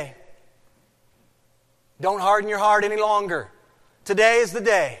is the day. Don't harden your heart any longer. Today is the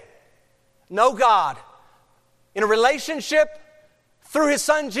day. Know God in a relationship through His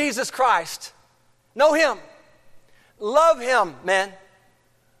Son Jesus Christ. Know Him. Love Him, men.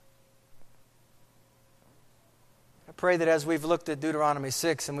 I pray that as we've looked at Deuteronomy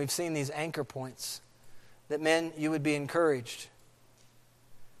 6 and we've seen these anchor points, that men, you would be encouraged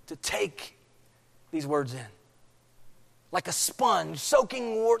to take these words in. Like a sponge,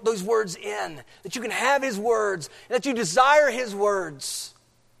 soaking those words in. That you can have His words, that you desire His words.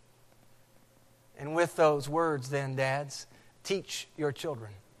 And with those words then, dads, teach your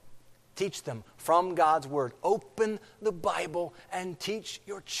children. Teach them from God's Word. Open the Bible and teach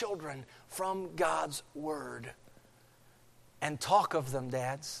your children from God's Word. And talk of them,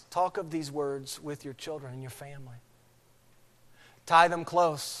 dads. Talk of these words with your children and your family. Tie them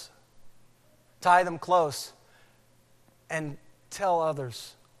close. Tie them close. And tell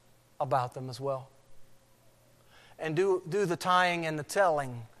others about them as well. And do the tying and the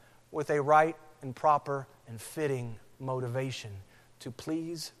telling with a right and proper and fitting motivation to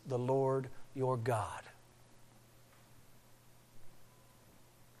please the Lord your God.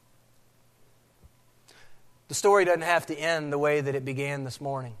 The story doesn't have to end the way that it began this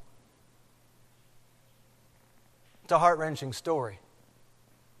morning. It's a heart-wrenching story.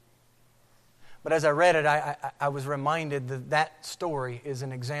 But as I read it, I was reminded that that story is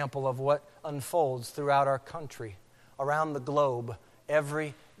an example of what unfolds throughout our country, around the globe,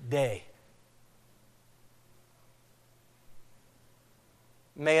 every day.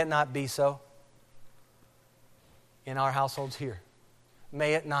 May it not be so in our households here.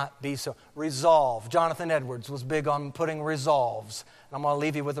 May it not be so. Resolve. Jonathan Edwards was big on putting resolves. And I'm going to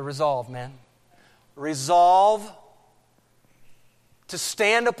leave you with a resolve, man. Resolve to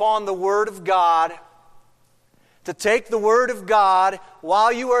stand upon the Word of God, to take the Word of God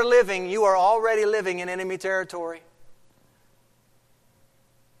while you are living. You are already living in enemy territory.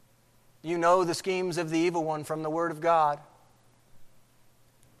 You know the schemes of the evil one from the Word of God.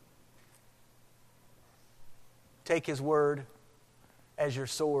 Take His Word as your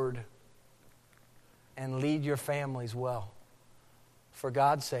sword and lead your families well. For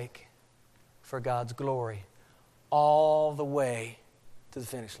God's sake, for God's glory, all the way to the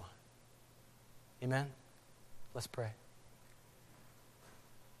finish line. Amen? Let's pray.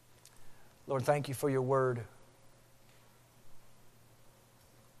 Lord, thank You for Your Word.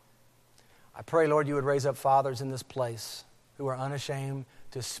 I pray, Lord, You would raise up fathers in this place who are unashamed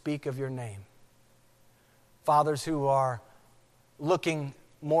to speak of Your name. Fathers who are looking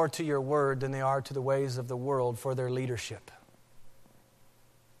more to your word than they are to the ways of the world for their leadership.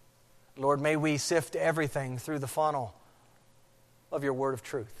 Lord, may we sift everything through the funnel of your word of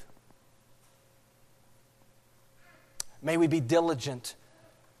truth. May we be diligent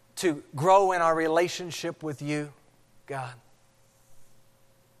to grow in our relationship with you, God.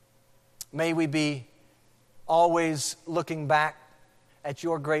 May we be always looking back at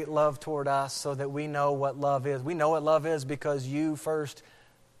your great love toward us so that we know what love is. We know what love is because you first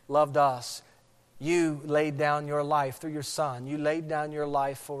loved us. You laid down your life through your Son. You laid down your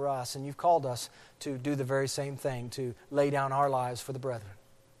life for us, and you've called us to do the very same thing, to lay down our lives for the brethren.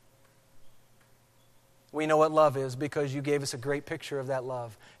 We know what love is because you gave us a great picture of that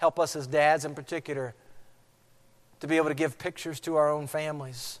love. Help us as dads in particular to be able to give pictures to our own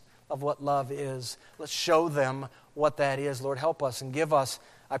families of what love is. Let's show them what that is. Lord, help us and give us,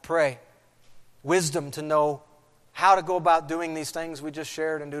 I pray, wisdom to know how to go about doing these things we just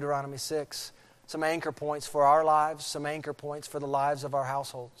shared in Deuteronomy 6. Some anchor points for our lives, some anchor points for the lives of our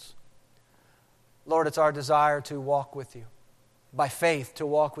households. Lord, it's our desire to walk with you. By faith, to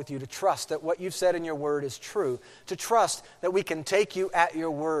walk with you, to trust that what you've said in your word is true, to trust that we can take you at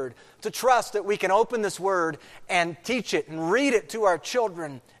your word, to trust that we can open this word and teach it and read it to our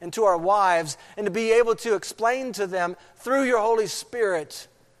children and to our wives, and to be able to explain to them through your Holy Spirit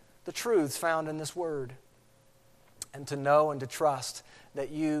the truths found in this word, and to know and to trust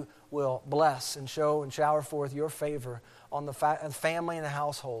that you will bless and show and shower forth your favor on the family and the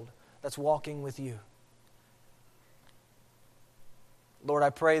household that's walking with you. Lord,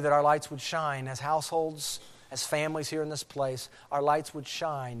 I pray that our lights would shine as households, as families here in this place. Our lights would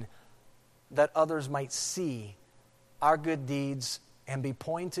shine that others might see our good deeds and be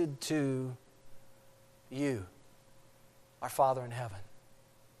pointed to you, our Father in heaven.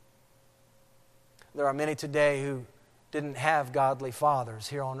 There are many today who didn't have godly fathers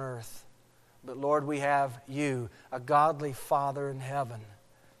here on earth. But Lord, we have you, a godly Father in heaven,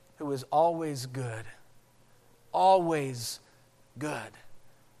 who is always good. Always good.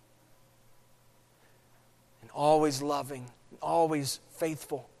 And always loving. And always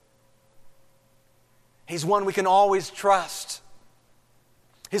faithful. He's one we can always trust.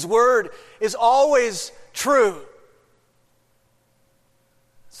 His word is always true.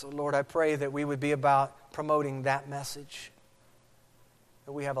 So Lord, I pray that we would be about promoting that message.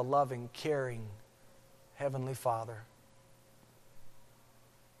 That we have a loving, caring, Heavenly Father.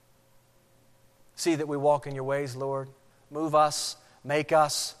 See that we walk in your ways, Lord. Move us, make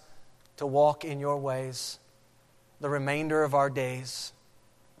us to walk in your ways the remainder of our days.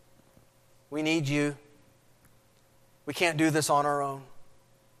 We need you. We can't do this on our own.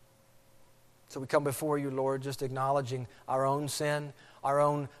 So we come before you, Lord, just acknowledging our own sin, our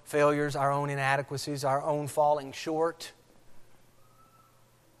own failures, our own inadequacies, our own falling short.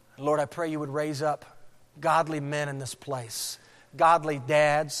 Lord, I pray you would raise up godly men in this place, godly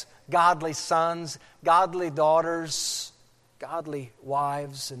dads, godly sons, godly daughters, godly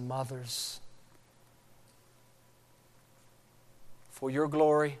wives and mothers. For your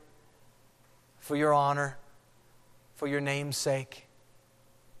glory, for your honor, for your name's sake.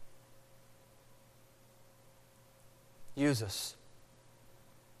 Use us.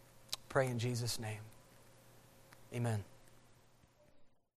 Pray in Jesus' name. Amen.